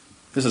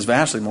 This is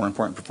vastly more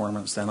important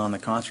performance than on the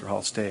concert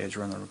hall stage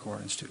or in the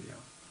recording studio.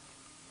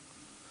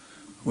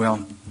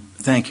 Well,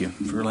 thank you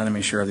for letting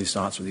me share these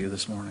thoughts with you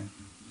this morning.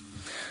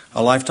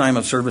 A lifetime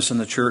of service in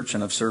the church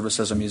and of service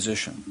as a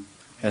musician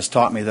has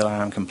taught me that I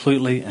am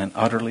completely and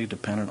utterly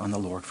dependent on the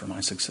Lord for my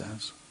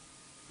success.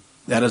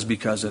 That is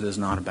because it is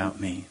not about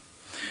me.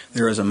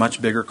 There is a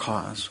much bigger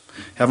cause.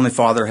 Heavenly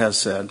Father has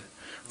said,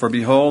 "For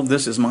behold,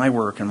 this is my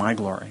work and my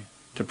glory,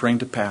 to bring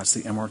to pass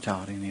the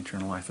immortality and the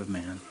eternal life of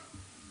man."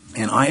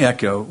 And I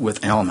echo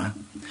with Alma,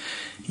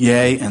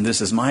 "Yea, and this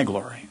is my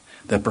glory,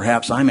 that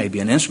perhaps I may be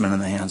an instrument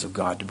in the hands of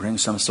God to bring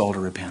some soul to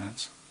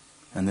repentance.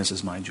 And this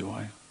is my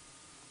joy."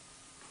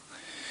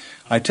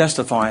 I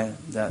testify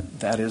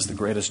that that is the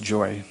greatest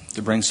joy,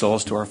 to bring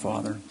souls to our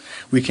Father.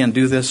 We can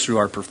do this through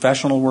our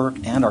professional work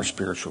and our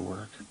spiritual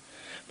work,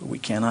 but we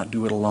cannot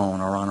do it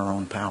alone or on our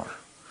own power.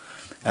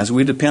 As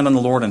we depend on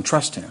the Lord and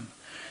trust Him,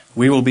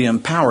 we will be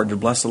empowered to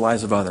bless the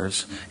lives of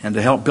others and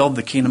to help build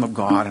the kingdom of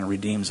God and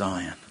redeem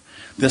Zion.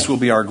 This will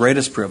be our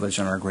greatest privilege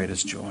and our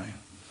greatest joy.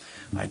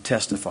 I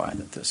testify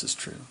that this is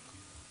true.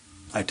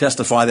 I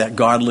testify that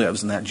God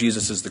lives and that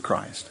Jesus is the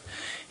Christ.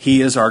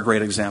 He is our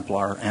great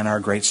exemplar and our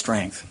great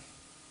strength.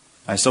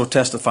 I so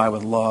testify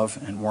with love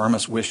and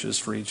warmest wishes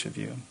for each of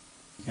you.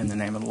 In the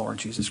name of the Lord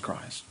Jesus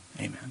Christ.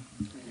 Amen.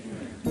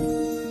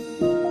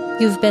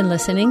 You've been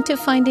listening to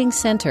Finding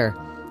Center.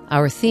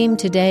 Our theme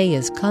today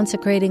is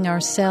consecrating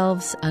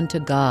ourselves unto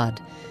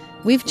God.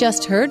 We've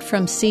just heard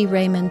from C.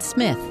 Raymond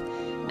Smith.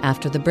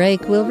 After the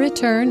break, we'll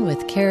return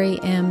with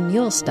Carrie M.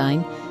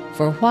 Muhlestein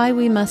for Why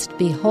We Must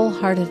Be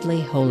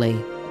Wholeheartedly Holy.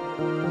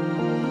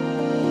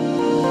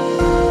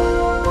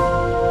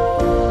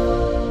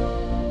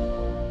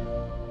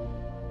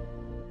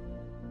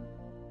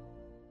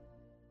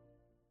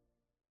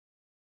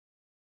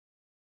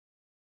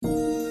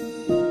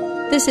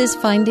 This is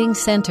Finding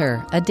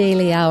Center, a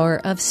daily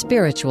hour of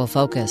spiritual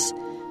focus.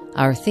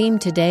 Our theme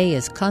today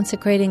is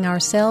consecrating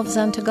ourselves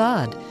unto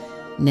God.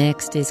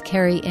 Next is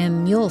Carrie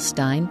M.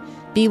 Muhlestein,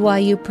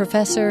 BYU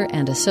professor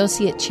and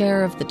associate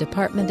chair of the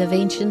Department of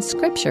Ancient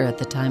Scripture at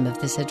the time of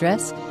this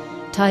address,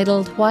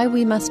 titled Why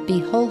We Must Be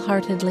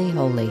Wholeheartedly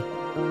Holy.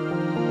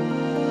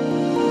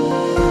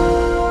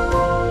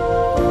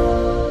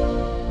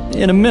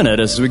 In a minute,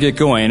 as we get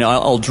going,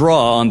 I'll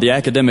draw on the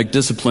academic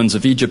disciplines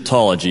of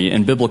Egyptology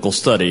and biblical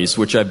studies,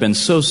 which I've been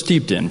so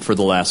steeped in for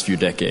the last few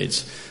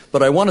decades.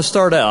 But I want to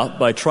start out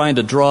by trying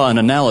to draw an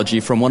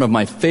analogy from one of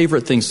my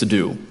favorite things to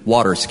do,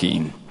 water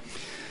skiing.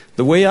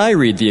 The way I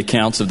read the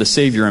accounts of the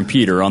Savior and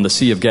Peter on the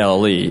Sea of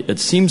Galilee, it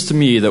seems to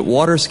me that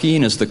water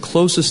skiing is the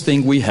closest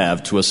thing we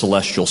have to a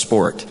celestial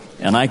sport,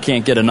 and I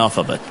can't get enough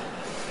of it.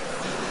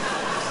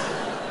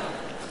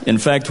 In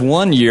fact,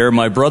 one year,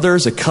 my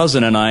brothers, a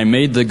cousin, and I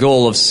made the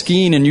goal of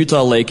skiing in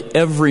Utah Lake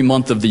every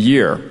month of the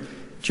year.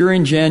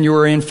 During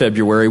January and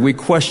February, we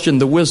questioned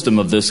the wisdom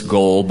of this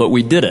goal, but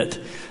we did it.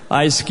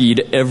 I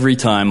skied every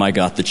time I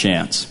got the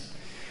chance.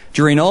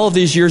 During all of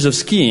these years of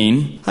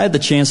skiing, I had the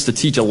chance to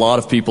teach a lot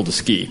of people to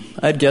ski.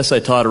 I'd guess I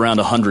taught around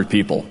 100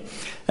 people.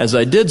 As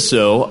I did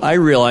so, I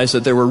realized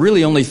that there were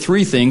really only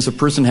 3 things a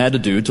person had to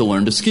do to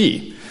learn to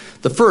ski.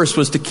 The first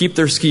was to keep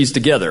their skis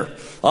together.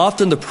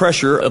 Often the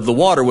pressure of the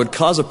water would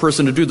cause a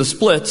person to do the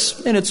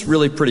splits, and it's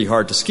really pretty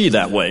hard to ski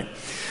that way.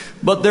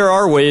 But there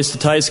are ways to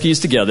tie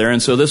skis together,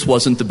 and so this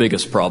wasn't the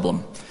biggest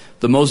problem.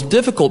 The most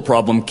difficult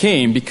problem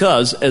came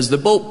because as the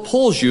boat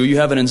pulls you, you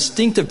have an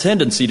instinctive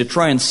tendency to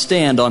try and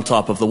stand on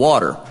top of the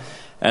water.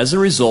 As a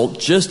result,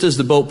 just as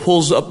the boat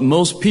pulls up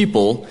most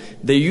people,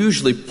 they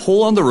usually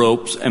pull on the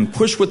ropes and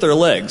push with their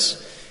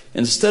legs.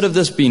 Instead of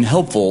this being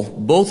helpful,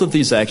 both of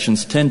these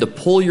actions tend to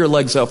pull your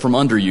legs out from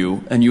under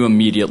you and you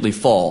immediately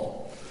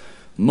fall.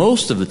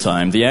 Most of the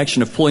time, the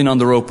action of pulling on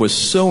the rope was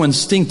so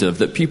instinctive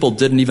that people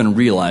didn't even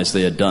realize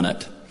they had done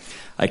it.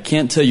 I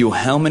can't tell you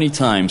how many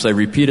times I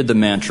repeated the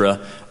mantra,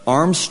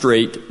 arms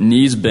straight,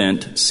 knees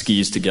bent,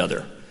 skis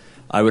together.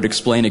 I would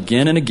explain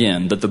again and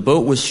again that the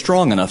boat was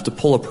strong enough to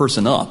pull a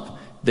person up.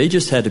 They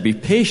just had to be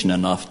patient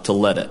enough to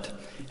let it.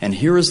 And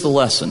here is the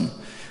lesson.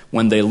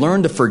 When they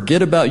learned to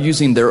forget about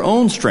using their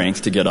own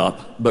strength to get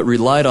up, but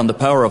relied on the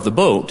power of the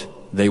boat,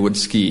 they would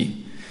ski.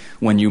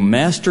 When you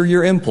master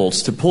your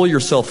impulse to pull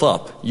yourself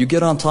up, you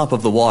get on top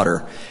of the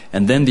water,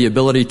 and then the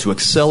ability to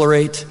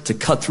accelerate, to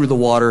cut through the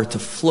water, to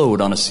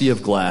float on a sea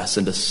of glass,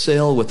 and to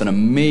sail with an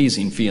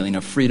amazing feeling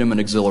of freedom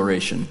and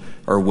exhilaration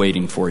are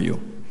waiting for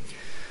you.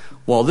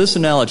 While this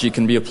analogy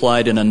can be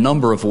applied in a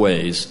number of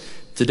ways,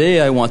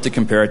 today I want to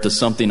compare it to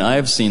something I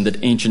have seen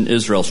that ancient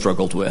Israel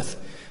struggled with.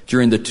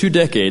 During the 2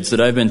 decades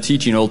that I've been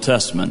teaching Old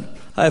Testament,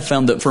 I have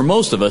found that for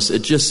most of us,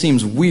 it just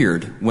seems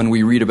weird when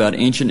we read about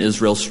ancient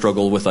Israel's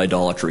struggle with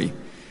idolatry.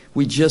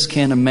 We just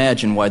can't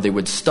imagine why they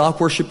would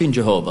stop worshiping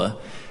Jehovah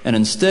and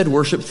instead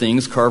worship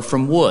things carved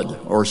from wood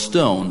or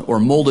stone or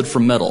molded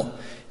from metal.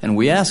 And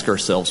we ask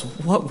ourselves,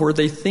 what were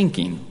they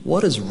thinking?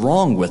 What is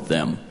wrong with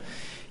them?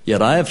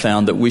 Yet I have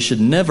found that we should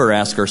never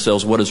ask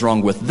ourselves what is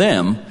wrong with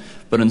them,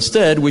 but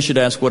instead we should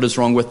ask what is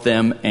wrong with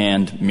them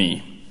and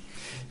me.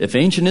 If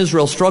ancient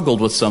Israel struggled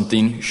with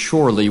something,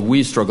 surely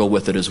we struggle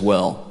with it as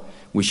well.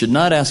 We should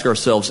not ask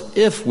ourselves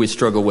if we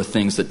struggle with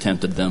things that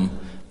tempted them,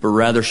 but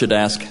rather should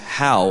ask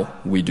how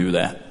we do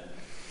that.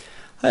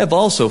 I have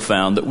also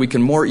found that we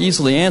can more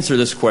easily answer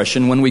this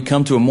question when we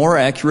come to a more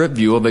accurate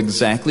view of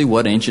exactly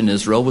what ancient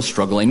Israel was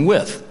struggling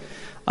with.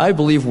 I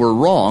believe we're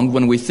wrong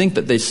when we think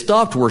that they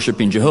stopped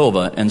worshiping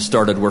Jehovah and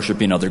started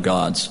worshiping other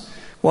gods.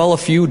 While a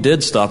few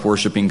did stop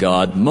worshiping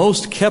God,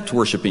 most kept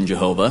worshiping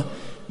Jehovah.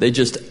 They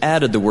just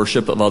added the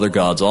worship of other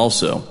gods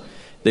also.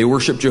 They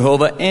worshiped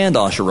Jehovah and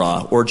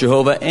Asherah, or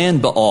Jehovah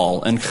and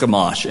Baal, and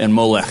Chemosh, and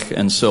Molech,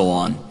 and so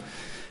on.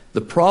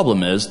 The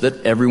problem is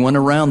that everyone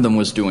around them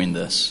was doing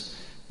this.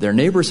 Their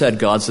neighbors had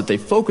gods that they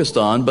focused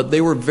on, but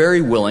they were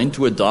very willing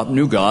to adopt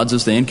new gods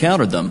as they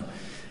encountered them.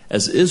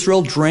 As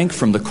Israel drank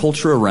from the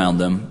culture around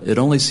them, it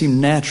only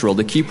seemed natural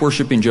to keep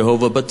worshiping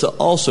Jehovah, but to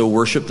also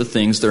worship the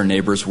things their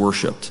neighbors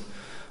worshiped.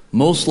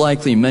 Most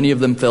likely, many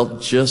of them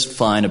felt just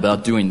fine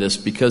about doing this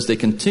because they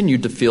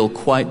continued to feel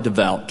quite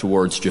devout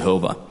towards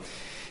Jehovah.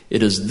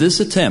 It is this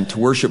attempt to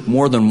worship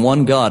more than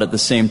one God at the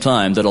same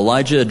time that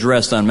Elijah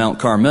addressed on Mount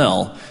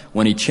Carmel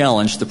when he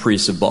challenged the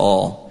priests of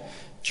Baal.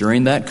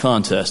 During that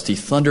contest, he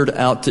thundered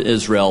out to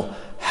Israel,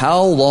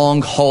 "How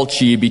long halt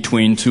ye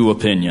between 2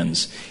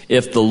 opinions?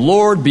 If the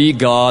Lord be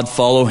God,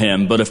 follow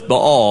him, but if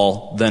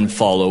Baal, then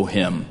follow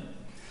him."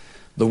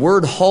 The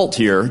word halt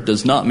here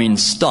does not mean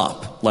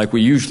stop, like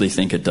we usually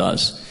think it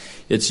does.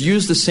 It's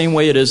used the same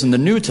way it is in the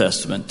New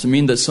Testament, to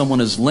mean that someone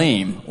is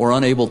lame or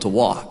unable to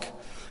walk.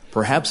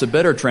 Perhaps a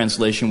better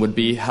translation would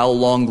be, "How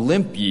long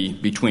limp ye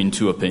between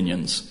 2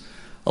 opinions?"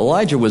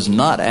 Elijah was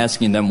not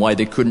asking them why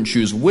they couldn't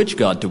choose which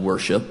God to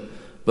worship,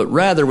 but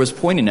rather was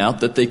pointing out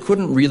that they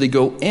couldn't really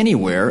go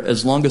anywhere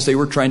as long as they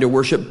were trying to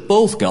worship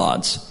both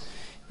gods.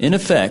 In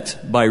effect,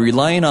 by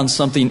relying on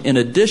something in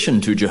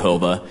addition to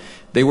Jehovah,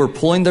 they were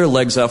pulling their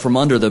legs out from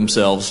under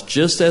themselves,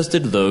 just as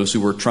did those who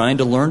were trying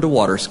to learn to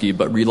water ski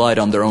but relied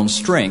on their own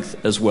strength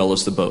as well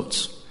as the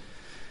boats.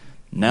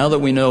 Now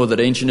that we know that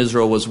ancient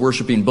Israel was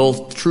worshiping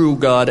both true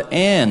God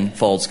and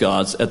false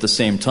gods at the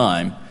same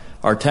time,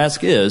 our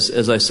task is,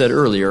 as I said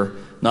earlier,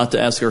 not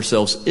to ask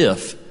ourselves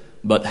if,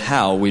 but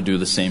how we do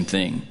the same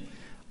thing.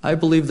 I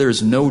believe there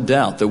is no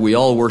doubt that we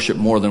all worship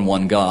more than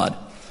one God.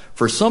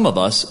 For some of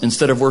us,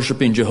 instead of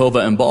worshiping Jehovah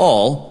and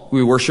Baal,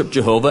 we worship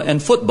Jehovah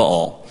and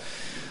football.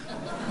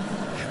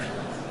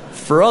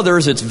 For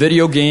others, it's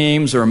video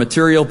games or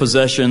material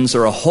possessions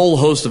or a whole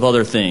host of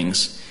other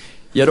things.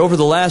 Yet over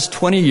the last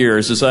 20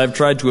 years, as I've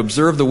tried to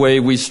observe the way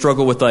we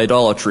struggle with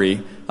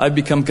idolatry, I've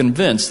become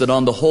convinced that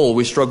on the whole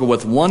we struggle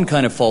with one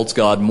kind of false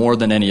god more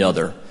than any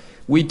other.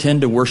 We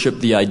tend to worship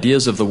the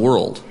ideas of the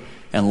world,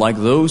 and like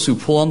those who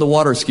pull on the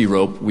water ski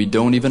rope, we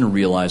don't even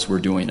realize we're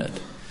doing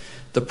it.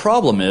 The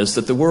problem is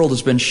that the world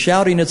has been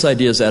shouting its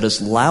ideas at us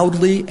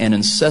loudly and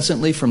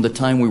incessantly from the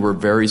time we were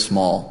very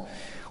small.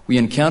 We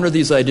encounter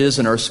these ideas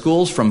in our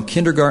schools from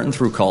kindergarten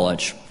through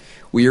college.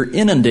 We are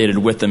inundated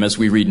with them as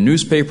we read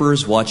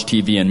newspapers, watch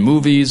TV and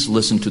movies,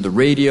 listen to the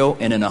radio,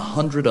 and in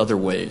 100 other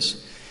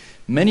ways.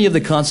 Many of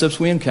the concepts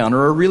we encounter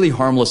are really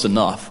harmless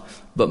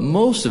enough, but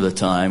most of the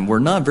time we're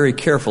not very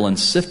careful in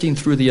sifting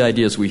through the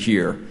ideas we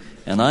hear,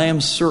 and I am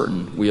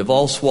certain we have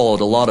all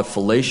swallowed a lot of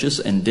fallacious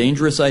and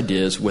dangerous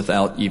ideas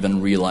without even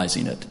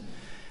realizing it.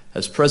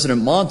 As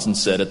President Monson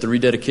said at the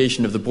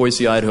rededication of the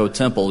Boise, Idaho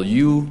temple,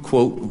 you,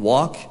 quote,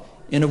 walk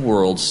in a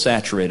world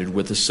saturated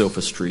with the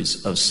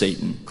sophistries of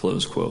Satan,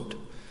 close quote.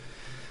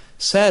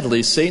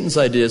 Sadly, Satan's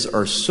ideas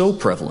are so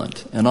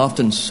prevalent and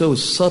often so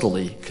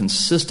subtly,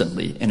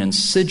 consistently, and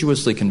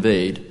insidiously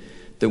conveyed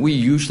that we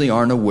usually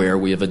aren't aware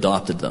we have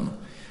adopted them.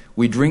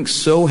 We drink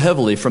so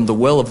heavily from the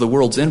well of the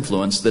world's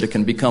influence that it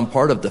can become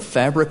part of the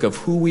fabric of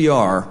who we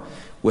are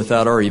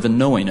without our even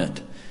knowing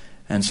it.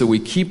 And so we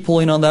keep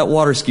pulling on that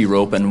water ski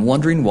rope and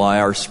wondering why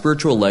our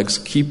spiritual legs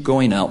keep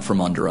going out from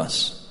under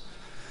us.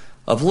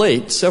 Of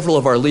late, several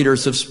of our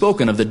leaders have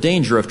spoken of the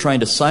danger of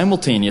trying to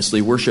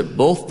simultaneously worship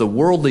both the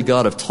worldly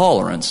God of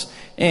tolerance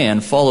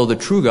and follow the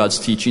true God's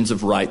teachings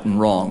of right and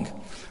wrong.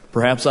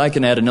 Perhaps I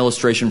can add an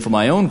illustration from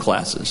my own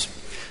classes.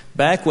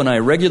 Back when I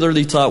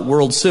regularly taught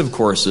World Civ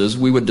courses,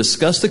 we would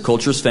discuss the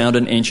cultures found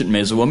in ancient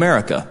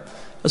Mesoamerica.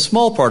 A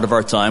small part of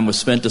our time was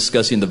spent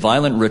discussing the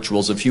violent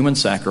rituals of human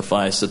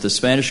sacrifice that the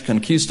Spanish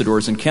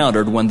conquistadors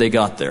encountered when they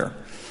got there.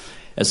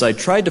 As I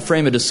tried to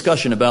frame a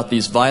discussion about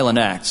these violent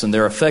acts and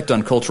their effect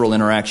on cultural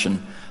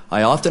interaction,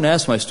 I often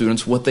asked my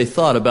students what they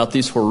thought about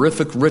these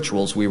horrific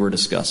rituals we were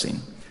discussing.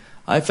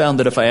 I found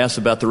that if I asked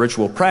about the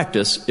ritual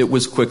practice, it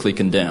was quickly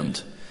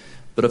condemned.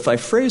 But if I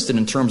phrased it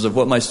in terms of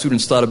what my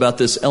students thought about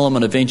this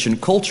element of ancient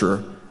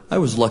culture, I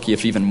was lucky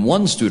if even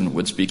one student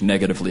would speak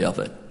negatively of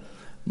it.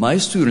 My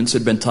students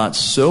had been taught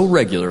so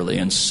regularly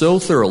and so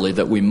thoroughly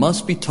that we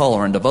must be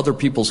tolerant of other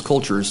people's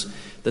cultures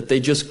that they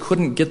just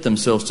couldn't get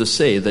themselves to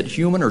say that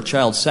human or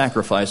child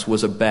sacrifice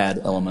was a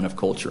bad element of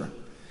culture.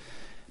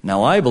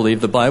 Now, I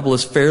believe the Bible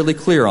is fairly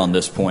clear on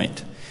this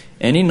point.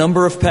 Any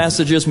number of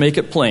passages make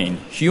it plain.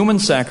 Human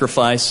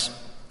sacrifice,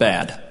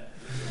 bad.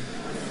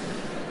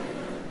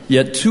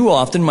 Yet too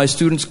often my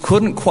students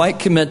couldn't quite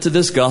commit to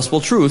this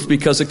gospel truth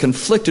because it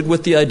conflicted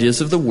with the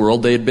ideas of the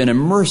world they had been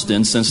immersed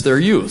in since their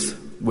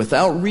youth.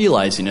 Without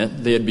realizing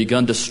it, they had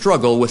begun to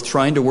struggle with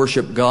trying to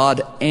worship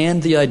God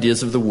and the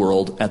ideas of the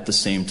world at the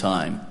same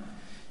time.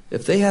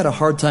 If they had a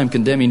hard time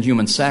condemning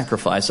human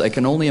sacrifice, I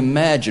can only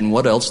imagine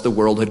what else the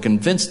world had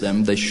convinced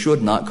them they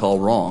should not call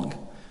wrong.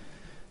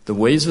 The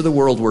ways of the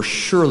world were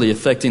surely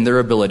affecting their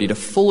ability to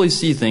fully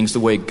see things the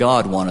way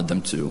God wanted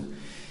them to.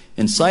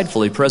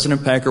 Insightfully,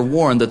 President Packer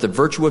warned that the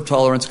virtue of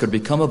tolerance could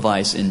become a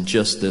vice in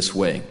just this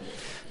way.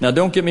 Now,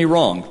 don't get me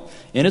wrong.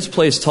 In its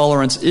place,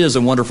 tolerance is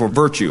a wonderful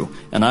virtue,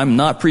 and I'm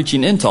not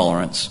preaching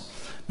intolerance.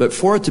 But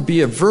for it to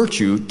be a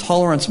virtue,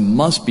 tolerance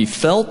must be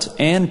felt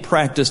and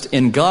practiced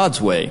in God's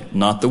way,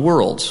 not the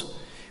world's.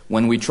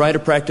 When we try to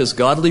practice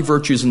godly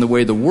virtues in the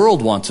way the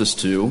world wants us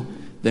to,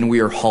 then we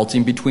are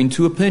halting between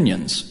two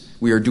opinions.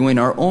 We are doing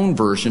our own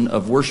version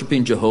of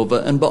worshiping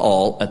Jehovah and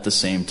Baal at the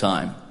same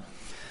time.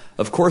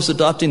 Of course,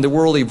 adopting the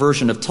worldly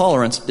version of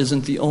tolerance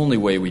isn't the only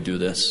way we do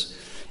this.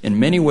 In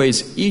many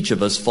ways, each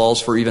of us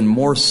falls for even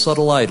more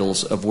subtle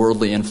idols of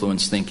worldly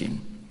influence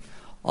thinking.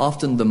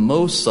 Often the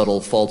most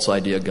subtle false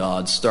idea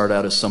gods start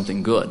out as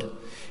something good.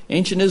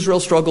 Ancient Israel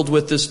struggled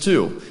with this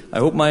too. I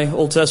hope my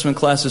Old Testament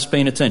class is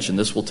paying attention.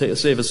 This will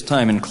save us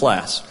time in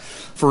class.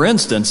 For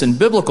instance, in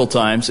biblical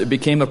times, it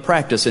became a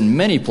practice in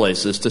many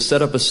places to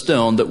set up a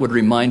stone that would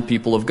remind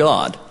people of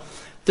God.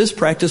 This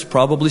practice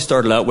probably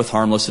started out with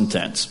harmless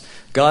intents.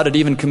 God had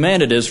even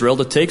commanded Israel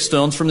to take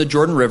stones from the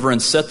Jordan River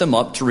and set them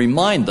up to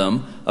remind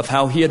them of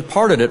how he had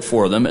parted it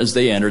for them as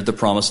they entered the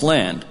promised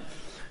land.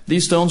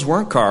 These stones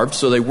weren't carved,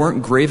 so they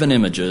weren't graven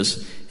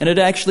images, and it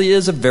actually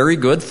is a very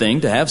good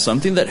thing to have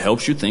something that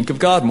helps you think of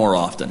God more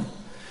often.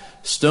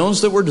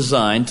 Stones that were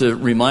designed to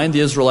remind the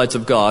Israelites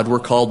of God were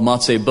called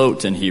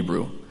matzebot in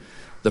Hebrew.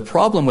 The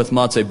problem with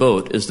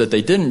matzebot is that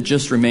they didn't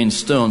just remain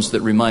stones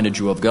that reminded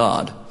you of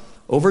God.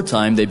 Over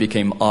time, they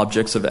became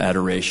objects of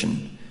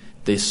adoration.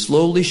 They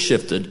slowly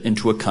shifted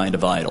into a kind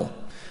of idol.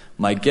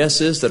 My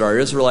guess is that our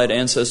Israelite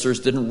ancestors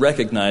didn't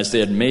recognize they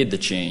had made the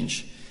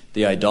change.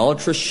 The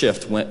idolatrous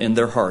shift in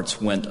their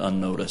hearts went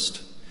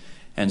unnoticed.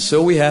 And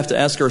so we have to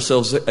ask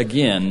ourselves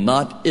again,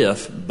 not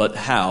if, but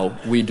how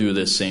we do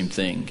this same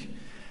thing.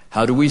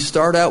 How do we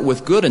start out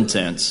with good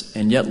intents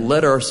and yet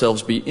let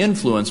ourselves be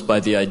influenced by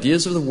the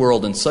ideas of the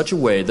world in such a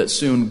way that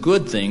soon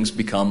good things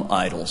become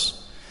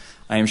idols?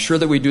 I am sure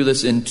that we do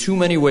this in too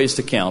many ways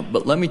to count,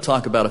 but let me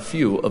talk about a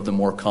few of the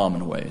more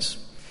common ways.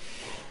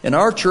 In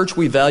our church,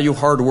 we value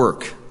hard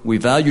work. We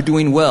value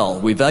doing well.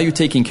 We value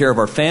taking care of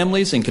our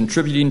families and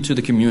contributing to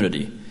the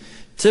community.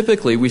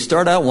 Typically, we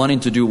start out wanting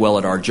to do well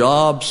at our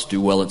jobs, do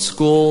well at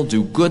school,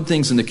 do good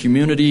things in the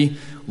community,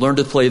 learn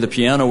to play the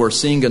piano or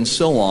sing, and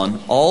so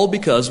on, all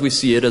because we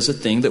see it as a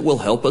thing that will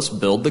help us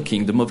build the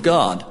kingdom of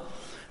God.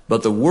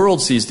 But the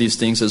world sees these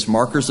things as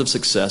markers of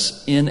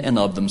success in and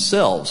of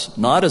themselves,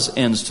 not as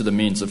ends to the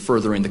means of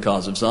furthering the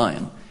cause of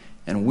Zion.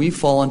 And we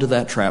fall into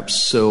that trap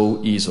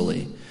so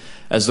easily.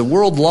 As the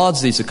world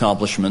lauds these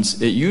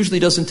accomplishments, it usually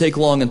doesn't take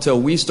long until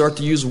we start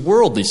to use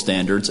worldly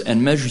standards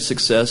and measure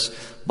success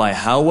by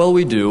how well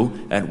we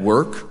do at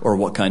work, or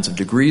what kinds of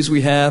degrees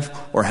we have,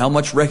 or how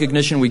much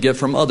recognition we get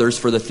from others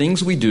for the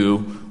things we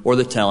do or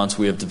the talents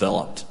we have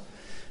developed.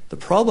 The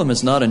problem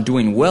is not in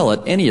doing well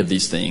at any of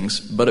these things,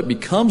 but it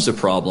becomes a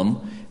problem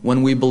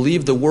when we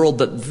believe the world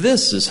that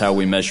this is how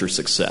we measure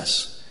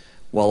success.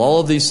 While all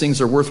of these things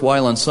are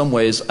worthwhile in some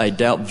ways, I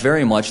doubt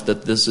very much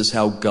that this is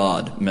how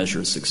God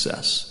measures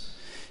success.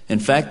 In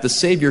fact, the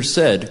Savior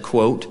said,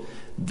 quote,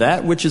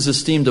 "That which is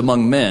esteemed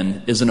among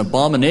men is an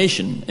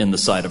abomination in the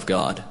sight of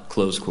God,"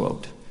 close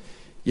quote.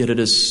 Yet it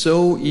is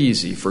so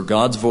easy for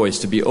God's voice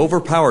to be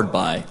overpowered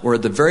by, or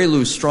at the very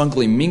least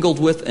strongly mingled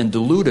with and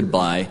diluted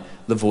by,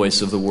 the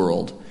voice of the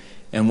world.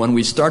 And when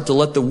we start to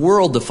let the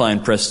world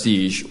define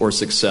prestige or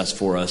success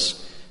for us,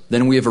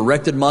 then we have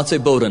erected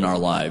Matzebot in our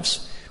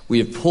lives. We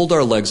have pulled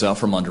our legs out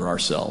from under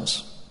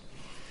ourselves.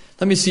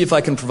 Let me see if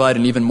I can provide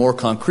an even more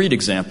concrete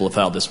example of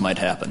how this might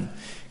happen.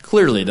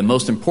 Clearly, the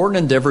most important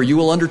endeavor you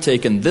will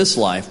undertake in this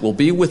life will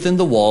be within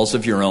the walls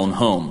of your own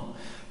home.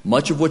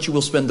 Much of what you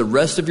will spend the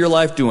rest of your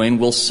life doing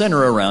will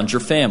center around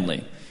your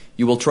family.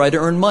 You will try to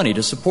earn money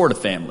to support a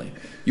family.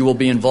 You will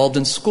be involved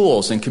in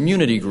schools and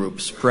community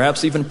groups,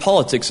 perhaps even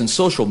politics and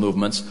social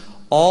movements,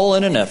 all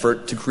in an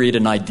effort to create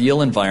an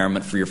ideal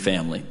environment for your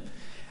family.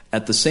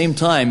 At the same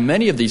time,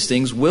 many of these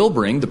things will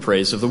bring the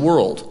praise of the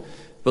world.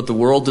 But the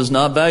world does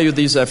not value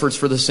these efforts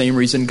for the same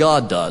reason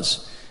God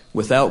does.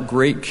 Without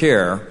great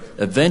care,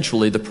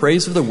 eventually the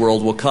praise of the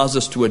world will cause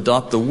us to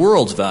adopt the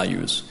world's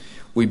values.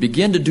 We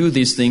begin to do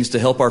these things to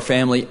help our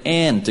family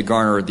and to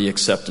garner the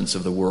acceptance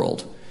of the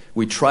world.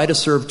 We try to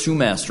serve two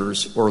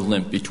masters or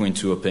limp between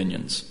two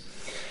opinions.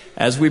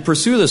 As we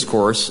pursue this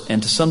course,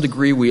 and to some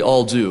degree we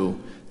all do,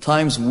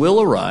 times will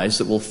arise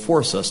that will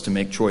force us to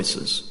make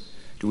choices.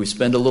 Do we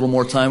spend a little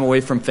more time away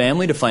from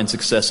family to find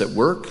success at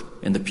work,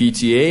 in the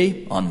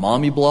PTA, on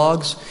mommy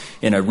blogs,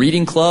 in a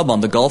reading club, on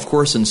the golf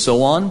course, and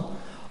so on?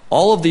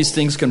 All of these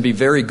things can be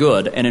very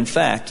good, and in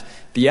fact,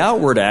 the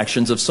outward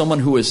actions of someone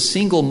who is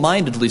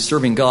single-mindedly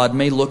serving God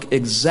may look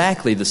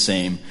exactly the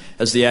same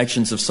as the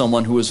actions of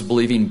someone who is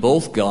believing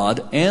both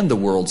God and the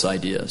world's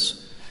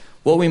ideas.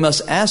 What we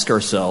must ask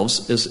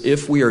ourselves is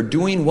if we are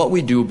doing what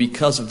we do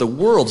because of the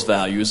world's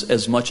values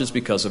as much as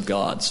because of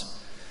God's.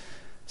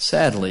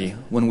 Sadly,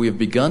 when we have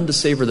begun to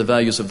savor the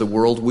values of the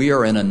world, we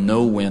are in a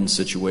no-win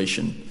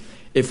situation.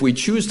 If we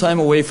choose time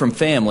away from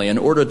family in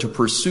order to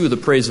pursue the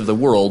praise of the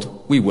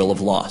world, we will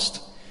have lost.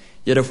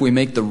 Yet if we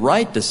make the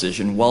right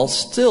decision while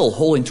still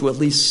holding to at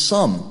least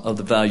some of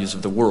the values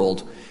of the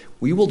world,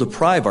 we will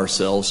deprive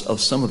ourselves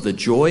of some of the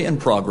joy and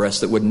progress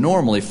that would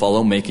normally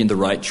follow making the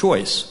right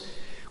choice.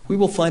 We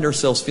will find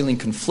ourselves feeling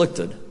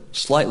conflicted,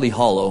 slightly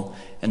hollow,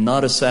 and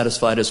not as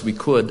satisfied as we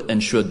could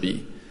and should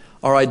be.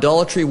 Our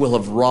idolatry will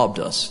have robbed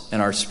us,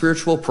 and our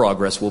spiritual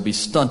progress will be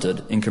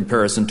stunted in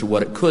comparison to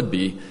what it could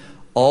be,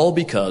 all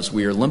because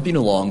we are limping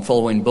along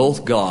following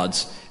both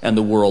God's and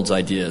the world's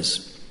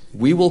ideas.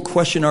 We will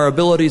question our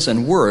abilities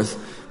and worth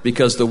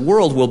because the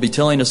world will be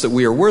telling us that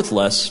we are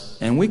worthless,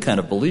 and we kind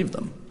of believe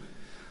them.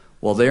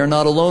 While they are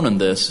not alone in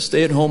this,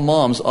 stay-at-home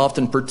moms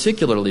often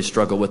particularly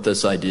struggle with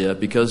this idea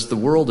because the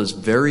world is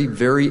very,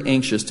 very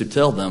anxious to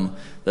tell them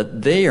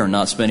that they are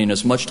not spending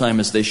as much time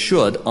as they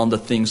should on the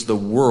things the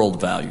world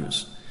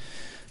values.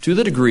 To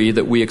the degree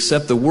that we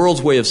accept the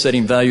world's way of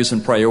setting values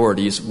and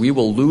priorities, we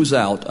will lose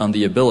out on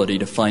the ability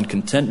to find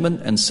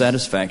contentment and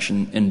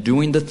satisfaction in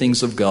doing the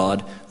things of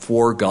God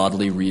for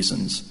godly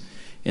reasons.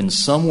 In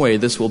some way,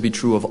 this will be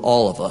true of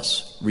all of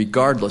us,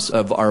 regardless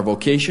of our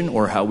vocation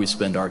or how we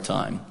spend our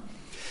time.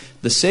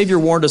 The Savior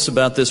warned us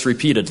about this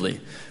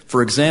repeatedly.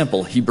 For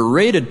example, he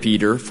berated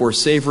Peter for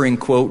savoring,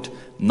 quote,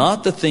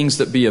 "not the things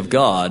that be of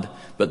God,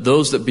 but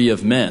those that be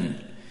of men."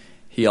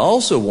 He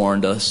also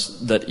warned us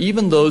that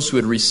even those who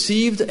had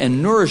received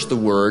and nourished the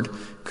word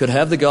could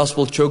have the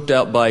gospel choked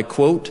out by,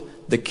 quote,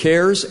 "the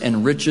cares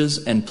and riches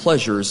and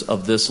pleasures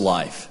of this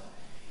life."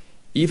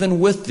 Even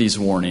with these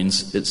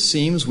warnings, it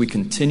seems we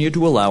continue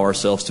to allow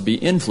ourselves to be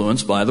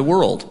influenced by the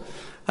world.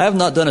 I have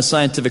not done a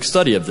scientific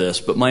study of this,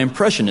 but my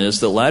impression is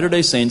that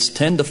Latter-day Saints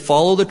tend to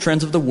follow the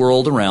trends of the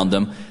world around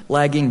them,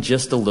 lagging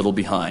just a little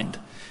behind.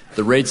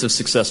 The rates of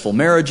successful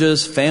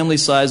marriages, family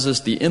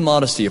sizes, the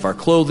immodesty of our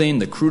clothing,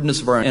 the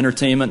crudeness of our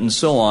entertainment, and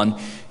so on,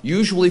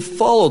 usually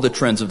follow the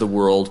trends of the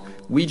world.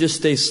 We just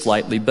stay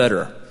slightly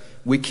better.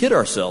 We kid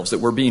ourselves that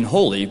we're being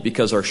holy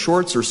because our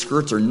shorts or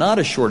skirts are not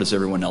as short as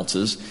everyone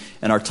else's,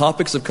 and our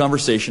topics of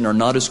conversation are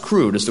not as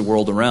crude as the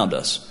world around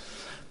us.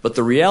 But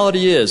the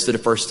reality is that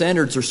if our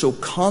standards are so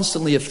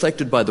constantly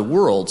affected by the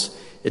world's,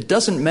 it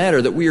doesn't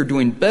matter that we are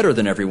doing better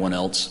than everyone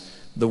else.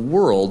 The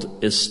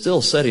world is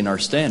still setting our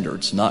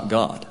standards, not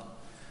God.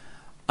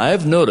 I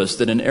have noticed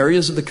that in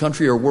areas of the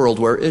country or world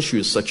where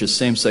issues such as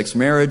same-sex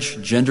marriage,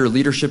 gender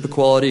leadership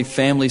equality,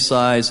 family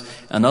size,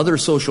 and other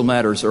social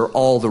matters are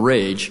all the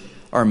rage,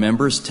 our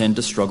members tend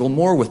to struggle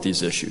more with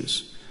these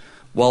issues.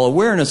 While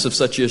awareness of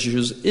such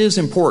issues is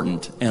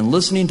important and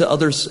listening to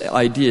others'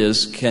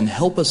 ideas can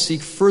help us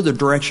seek further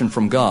direction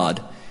from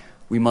God,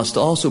 we must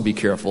also be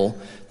careful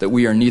that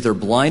we are neither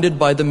blinded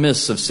by the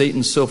mists of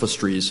Satan's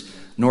sophistries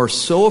nor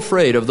so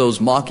afraid of those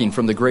mocking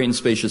from the great and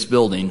spacious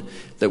building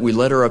that we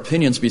let our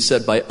opinions be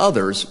set by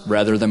others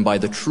rather than by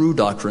the true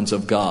doctrines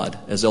of God,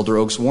 as Elder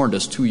Oaks warned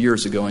us 2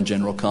 years ago in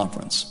General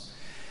Conference.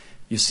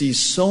 You see,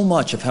 so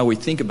much of how we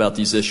think about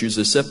these issues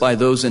is set by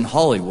those in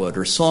Hollywood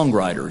or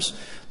songwriters,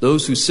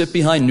 those who sit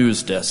behind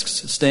news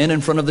desks, stand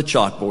in front of the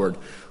chalkboard,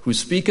 who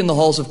speak in the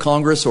halls of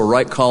Congress or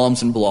write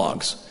columns and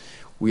blogs.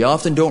 We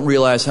often don't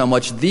realize how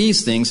much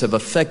these things have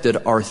affected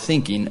our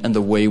thinking and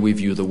the way we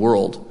view the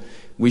world.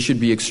 We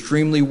should be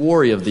extremely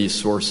wary of these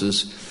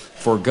sources,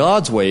 for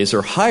God's ways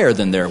are higher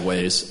than their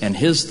ways, and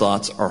His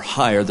thoughts are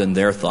higher than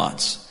their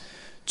thoughts.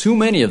 Too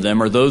many of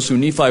them are those who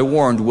Nephi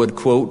warned would,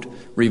 quote,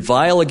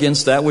 revile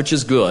against that which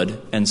is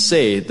good and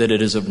say that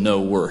it is of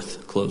no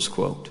worth, close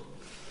quote.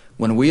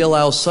 When we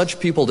allow such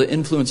people to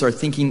influence our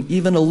thinking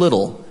even a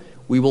little,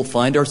 we will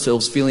find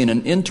ourselves feeling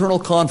an internal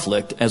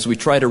conflict as we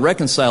try to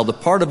reconcile the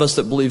part of us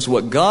that believes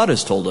what God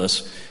has told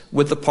us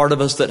with the part of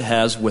us that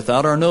has,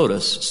 without our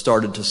notice,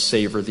 started to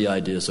savor the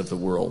ideas of the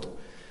world.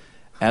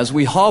 As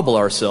we hobble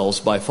ourselves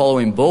by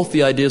following both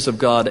the ideas of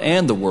God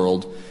and the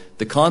world,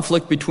 the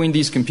conflict between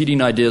these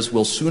competing ideas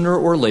will sooner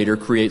or later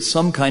create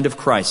some kind of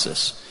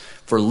crisis.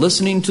 For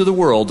listening to the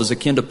world is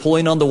akin to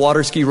pulling on the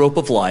water ski rope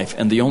of life,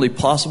 and the only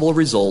possible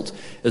result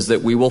is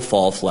that we will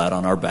fall flat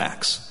on our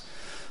backs.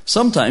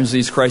 Sometimes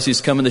these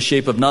crises come in the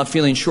shape of not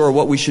feeling sure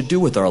what we should do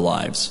with our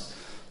lives.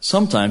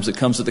 Sometimes it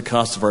comes at the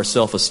cost of our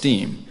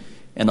self-esteem.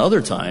 And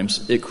other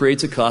times, it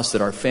creates a cost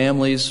that our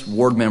families,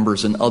 ward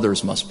members, and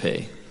others must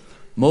pay.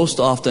 Most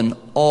often,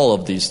 all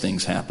of these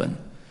things happen.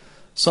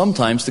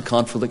 Sometimes the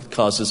conflict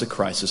causes a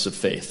crisis of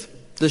faith.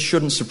 This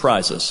shouldn't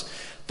surprise us.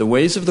 The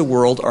ways of the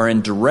world are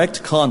in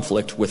direct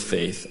conflict with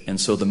faith,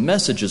 and so the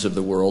messages of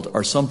the world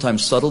are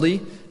sometimes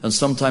subtly and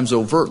sometimes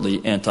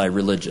overtly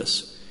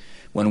anti-religious.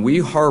 When we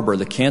harbor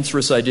the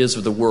cancerous ideas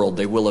of the world,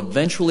 they will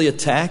eventually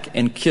attack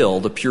and kill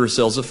the pure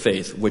cells of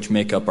faith which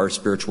make up our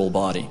spiritual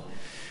body.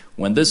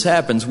 When this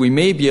happens, we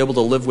may be able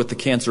to live with the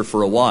cancer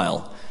for a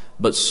while,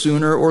 but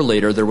sooner or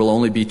later there will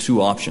only be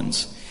two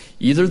options.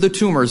 Either the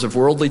tumors of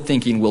worldly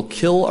thinking will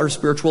kill our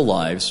spiritual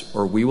lives,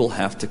 or we will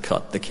have to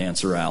cut the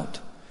cancer out.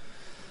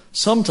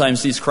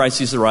 Sometimes these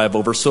crises arrive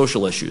over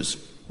social issues.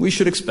 We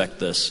should expect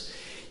this.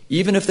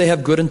 Even if they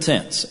have good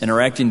intents and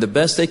are acting the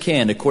best they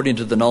can according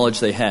to the knowledge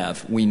they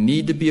have, we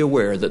need to be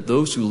aware that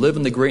those who live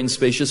in the great and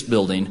spacious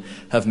building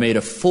have made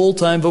a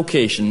full-time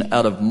vocation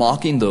out of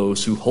mocking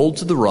those who hold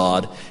to the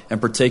rod and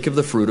partake of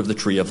the fruit of the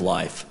tree of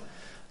life.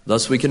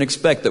 Thus we can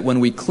expect that when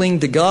we cling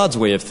to God's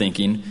way of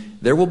thinking,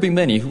 there will be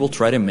many who will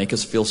try to make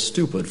us feel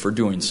stupid for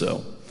doing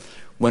so.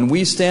 When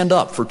we stand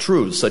up for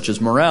truths such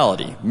as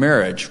morality,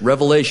 marriage,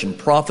 revelation,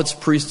 prophets,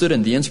 priesthood,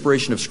 and the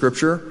inspiration of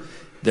Scripture,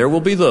 there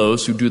will be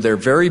those who do their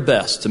very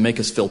best to make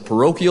us feel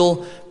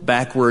parochial,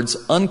 backwards,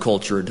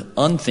 uncultured,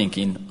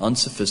 unthinking,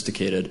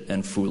 unsophisticated,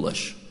 and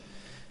foolish.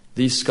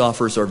 These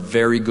scoffers are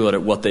very good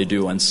at what they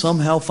do and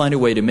somehow find a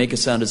way to make it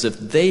sound as if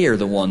they are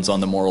the ones on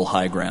the moral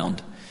high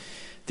ground.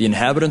 The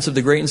inhabitants of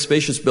the great and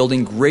spacious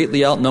building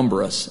greatly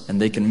outnumber us,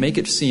 and they can make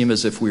it seem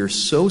as if we are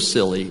so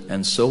silly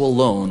and so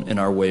alone in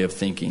our way of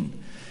thinking.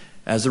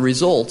 As a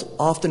result,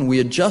 often we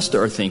adjust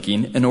our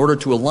thinking in order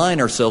to align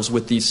ourselves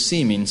with these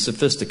seeming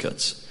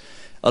sophisticates.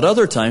 At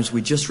other times,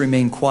 we just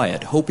remain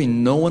quiet,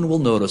 hoping no one will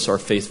notice our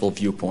faithful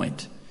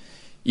viewpoint.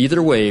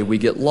 Either way, we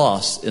get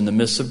lost in the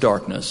mists of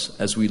darkness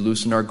as we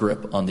loosen our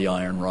grip on the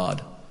iron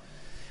rod.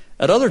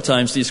 At other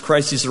times, these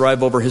crises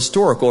arrive over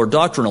historical or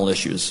doctrinal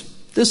issues.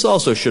 This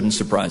also shouldn't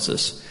surprise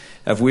us.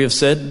 As we have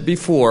said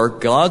before,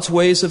 God's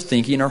ways of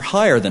thinking are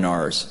higher than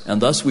ours,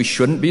 and thus we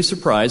shouldn't be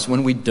surprised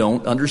when we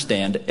don't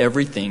understand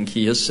everything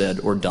He has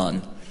said or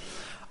done.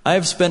 I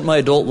have spent my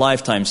adult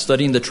lifetime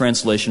studying the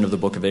translation of the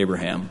Book of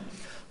Abraham.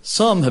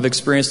 Some have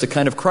experienced a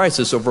kind of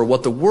crisis over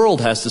what the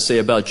world has to say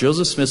about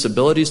Joseph Smith's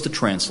abilities to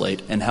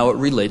translate and how it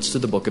relates to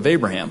the Book of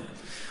Abraham.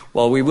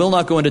 While we will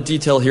not go into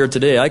detail here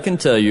today, I can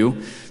tell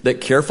you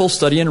that careful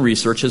study and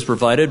research has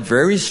provided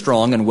very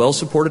strong and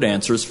well-supported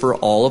answers for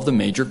all of the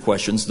major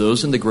questions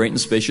those in the great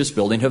and spacious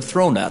building have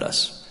thrown at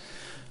us.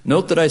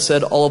 Note that I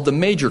said all of the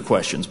major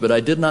questions, but I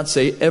did not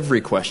say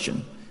every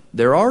question.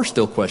 There are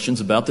still questions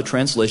about the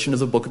translation of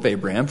the Book of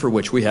Abraham for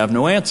which we have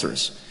no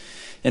answers.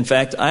 In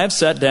fact, I have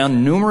sat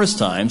down numerous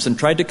times and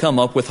tried to come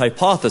up with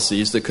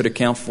hypotheses that could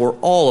account for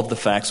all of the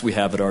facts we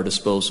have at our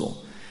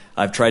disposal.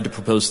 I've tried to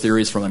propose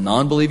theories from a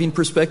non-believing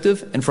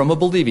perspective and from a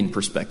believing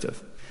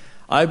perspective.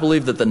 I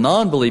believe that the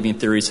non-believing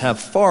theories have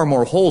far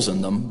more holes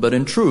in them, but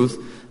in truth,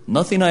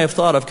 nothing I have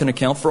thought of can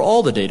account for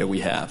all the data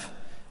we have.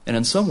 And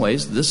in some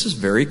ways, this is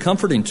very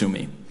comforting to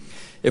me.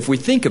 If we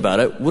think about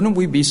it, wouldn't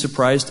we be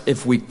surprised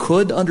if we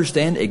could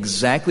understand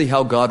exactly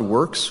how God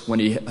works when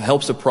He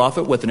helps a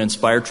prophet with an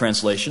inspired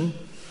translation?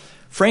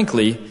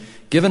 Frankly,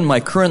 given my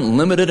current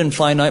limited and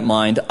finite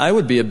mind, I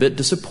would be a bit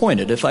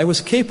disappointed if I was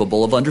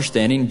capable of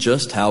understanding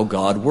just how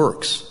God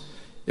works.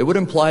 It would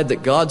imply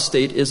that God's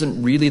state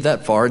isn't really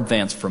that far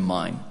advanced from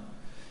mine.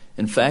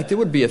 In fact, it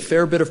would be a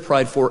fair bit of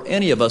pride for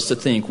any of us to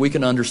think we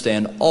can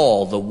understand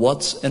all the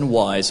whats and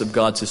whys of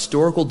God's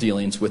historical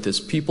dealings with His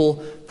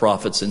people,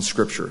 prophets, and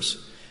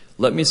scriptures.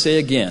 Let me say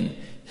again,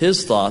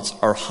 His thoughts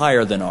are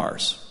higher than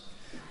ours.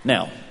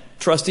 Now,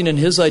 trusting in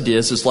His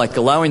ideas is like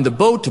allowing the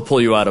boat to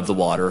pull you out of the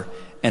water,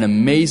 and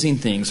amazing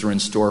things are in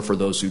store for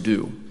those who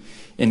do.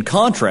 In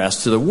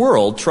contrast to the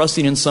world,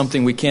 trusting in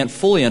something we can't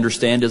fully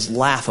understand is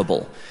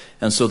laughable,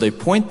 and so they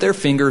point their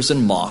fingers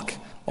and mock,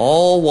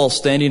 all while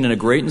standing in a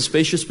great and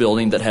spacious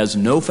building that has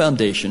no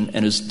foundation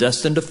and is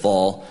destined to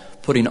fall,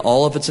 putting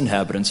all of its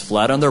inhabitants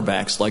flat on their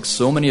backs like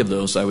so many of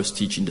those I was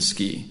teaching to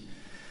ski.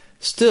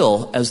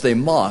 Still, as they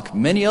mock,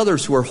 many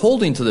others who are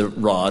holding to the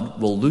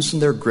rod will loosen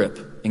their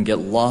grip and get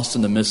lost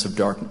in the midst of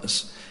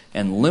darkness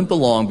and limp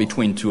along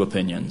between two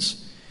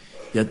opinions.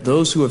 Yet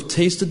those who have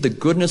tasted the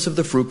goodness of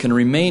the fruit can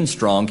remain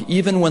strong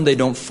even when they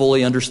don't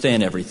fully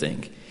understand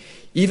everything.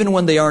 Even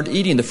when they aren't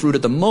eating the fruit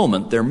at the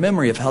moment, their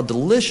memory of how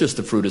delicious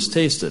the fruit is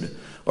tasted,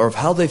 or of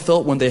how they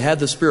felt when they had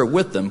the Spirit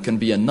with them, can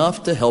be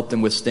enough to help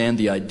them withstand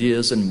the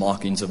ideas and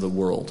mockings of the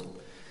world.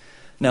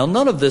 Now,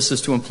 none of this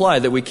is to imply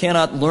that we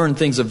cannot learn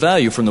things of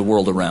value from the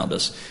world around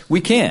us.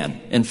 We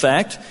can. In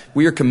fact,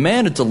 we are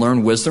commanded to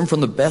learn wisdom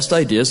from the best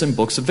ideas and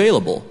books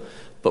available.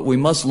 But we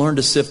must learn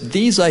to sift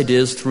these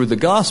ideas through the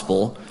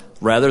gospel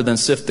rather than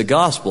sift the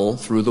gospel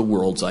through the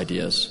world's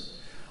ideas.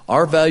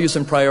 Our values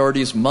and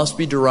priorities must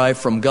be derived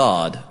from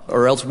God,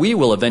 or else we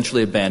will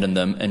eventually abandon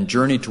them and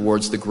journey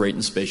towards the great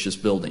and spacious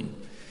building.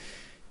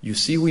 You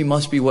see, we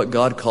must be what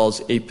God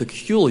calls a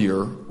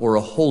peculiar or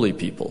a holy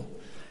people.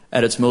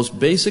 At its most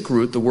basic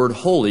root, the word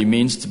holy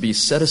means to be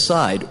set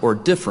aside or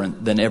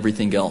different than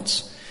everything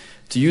else.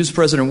 To use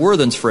President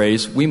Worthen's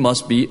phrase, we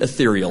must be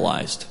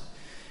etherealized.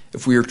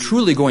 If we are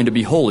truly going to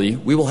be holy,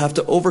 we will have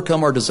to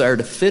overcome our desire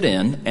to fit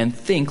in and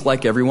think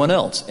like everyone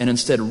else, and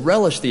instead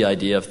relish the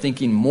idea of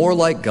thinking more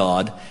like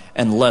God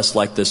and less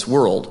like this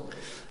world.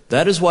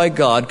 That is why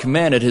God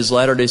commanded His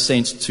Latter-day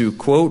Saints to,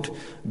 quote,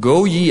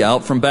 "Go ye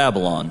out from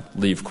Babylon,"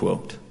 leave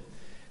quote.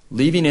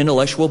 Leaving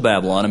intellectual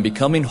Babylon and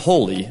becoming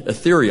holy,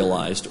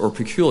 etherealized, or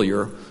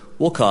peculiar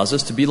will cause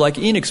us to be like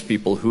Enoch's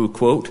people who,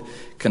 quote,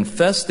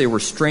 "confessed they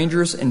were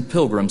strangers and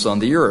pilgrims on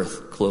the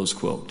earth," close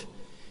quote.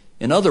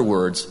 In other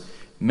words,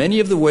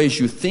 many of the ways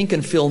you think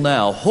and feel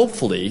now,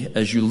 hopefully,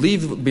 as you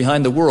leave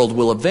behind the world,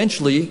 will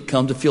eventually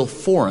come to feel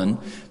foreign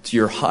to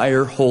your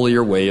higher,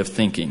 holier way of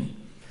thinking.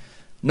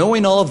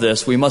 Knowing all of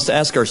this, we must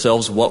ask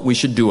ourselves what we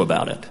should do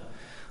about it.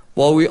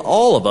 While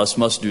all of us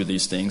must do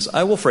these things,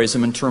 I will phrase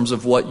them in terms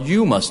of what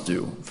you must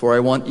do, for I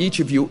want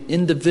each of you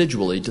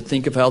individually to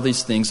think of how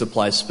these things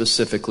apply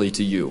specifically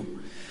to you.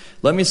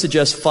 Let me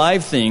suggest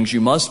 5 things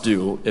you must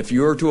do if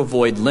you are to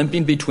avoid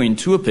limping between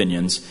two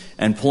opinions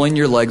and pulling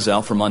your legs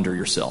out from under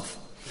yourself.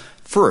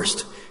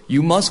 First,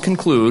 you must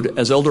conclude,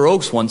 as Elder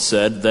Oaks once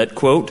said, that,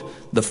 quote,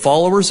 "the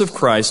followers of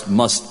Christ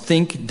must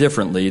think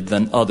differently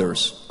than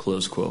others,"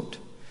 close quote.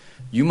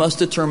 You must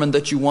determine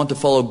that you want to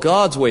follow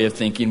God's way of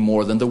thinking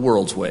more than the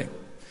world's way.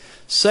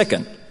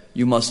 Second,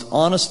 you must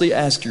honestly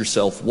ask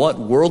yourself what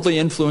worldly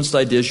influenced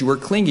ideas you are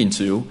clinging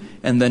to,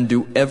 and then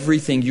do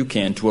everything you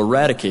can to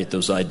eradicate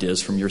those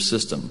ideas from your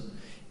system.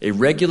 A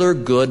regular,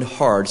 good,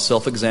 hard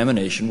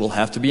self-examination will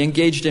have to be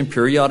engaged in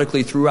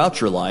periodically throughout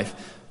your life,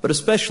 but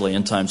especially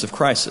in times of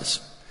crisis.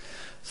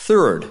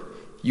 Third,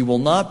 you will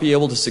not be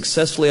able to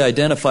successfully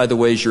identify the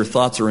ways your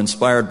thoughts are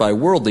inspired by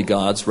worldly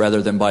gods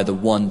rather than by the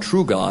one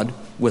true God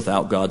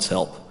without God's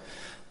help.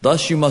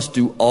 Thus, you must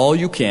do all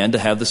you can to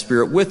have the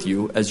Spirit with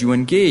you as you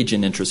engage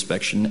in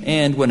introspection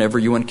and whenever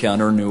you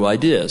encounter new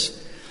ideas.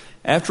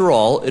 After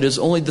all, it is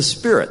only the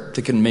Spirit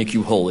that can make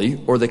you holy,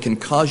 or that can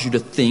cause you to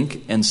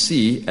think and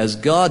see as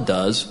God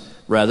does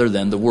rather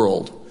than the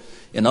world.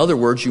 In other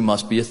words, you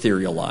must be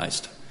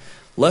etherealized.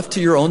 Left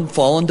to your own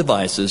fallen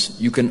devices,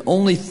 you can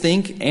only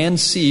think and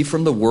see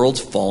from the world's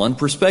fallen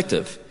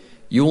perspective.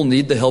 You will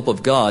need the help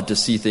of God to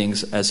see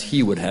things as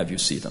He would have you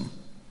see them.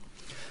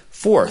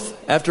 Fourth,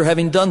 after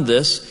having done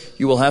this,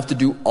 you will have to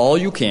do all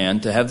you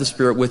can to have the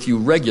Spirit with you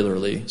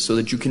regularly so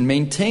that you can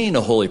maintain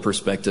a holy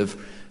perspective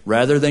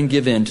rather than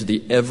give in to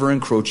the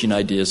ever-encroaching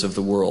ideas of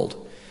the world.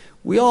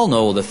 We all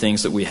know the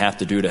things that we have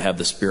to do to have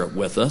the Spirit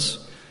with us.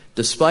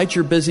 Despite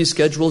your busy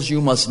schedules,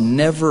 you must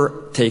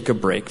never take a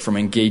break from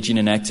engaging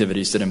in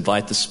activities that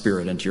invite the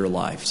Spirit into your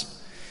lives.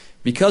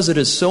 Because it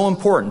is so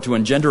important to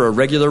engender a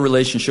regular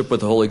relationship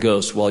with the Holy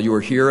Ghost while you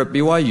are here at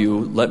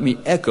BYU, let me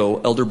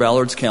echo Elder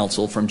Ballard's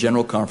counsel from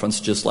General Conference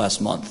just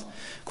last month.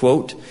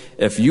 Quote,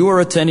 "If you are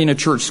attending a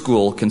church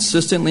school,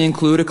 consistently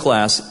include a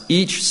class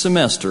each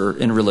semester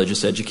in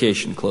religious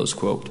education," close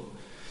quote.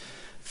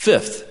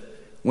 Fifth,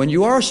 When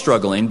you are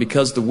struggling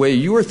because the way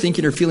you are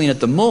thinking or feeling at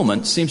the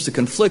moment seems to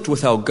conflict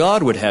with how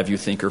God would have you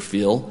think or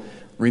feel,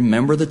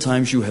 remember the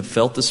times you have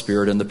felt the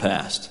Spirit in the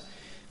past.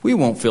 We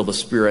won't feel the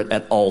Spirit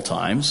at all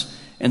times,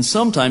 and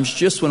sometimes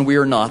just when we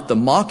are not, the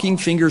mocking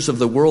fingers of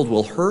the world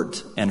will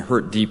hurt and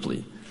hurt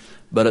deeply.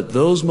 But at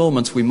those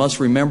moments we must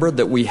remember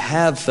that we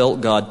have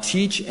felt God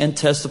teach and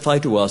testify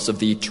to us of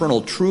the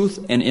eternal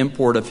truth and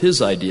import of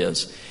His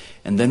ideas,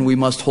 and then we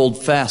must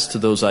hold fast to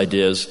those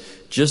ideas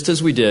just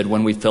as we did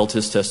when we felt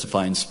His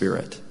testifying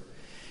Spirit.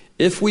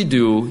 If we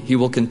do, He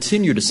will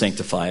continue to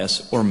sanctify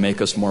us or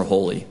make us more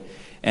holy.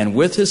 And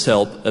with His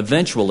help,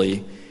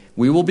 eventually,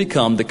 we will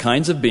become the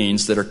kinds of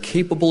beings that are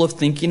capable of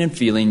thinking and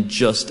feeling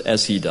just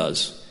as He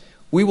does.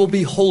 We will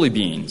be holy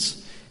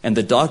beings, and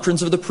the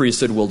doctrines of the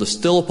priesthood will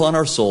distill upon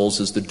our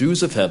souls as the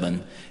dews of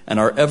heaven, and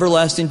our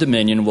everlasting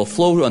dominion will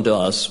flow unto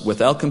us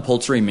without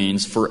compulsory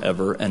means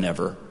forever and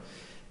ever.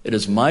 It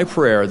is my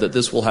prayer that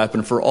this will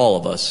happen for all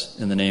of us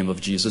in the name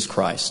of Jesus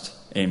Christ.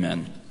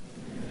 Amen.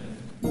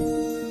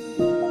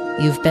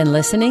 You've been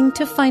listening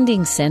to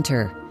Finding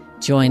Center.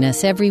 Join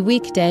us every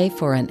weekday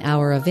for an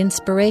hour of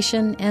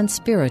inspiration and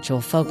spiritual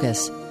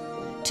focus.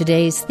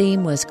 Today's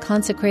theme was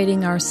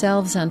Consecrating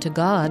Ourselves unto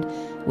God,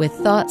 with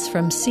thoughts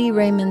from C.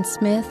 Raymond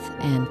Smith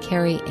and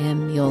Carrie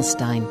M.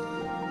 Mulestein.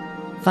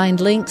 Find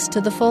links to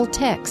the full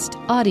text,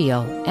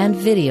 audio, and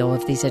video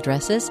of these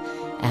addresses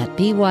at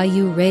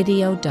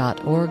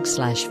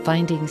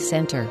byuradio.org/Finding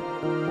Center.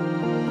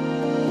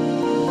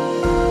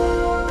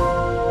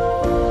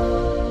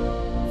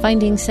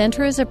 Finding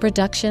Center is a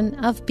production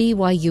of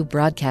BYU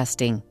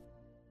Broadcasting.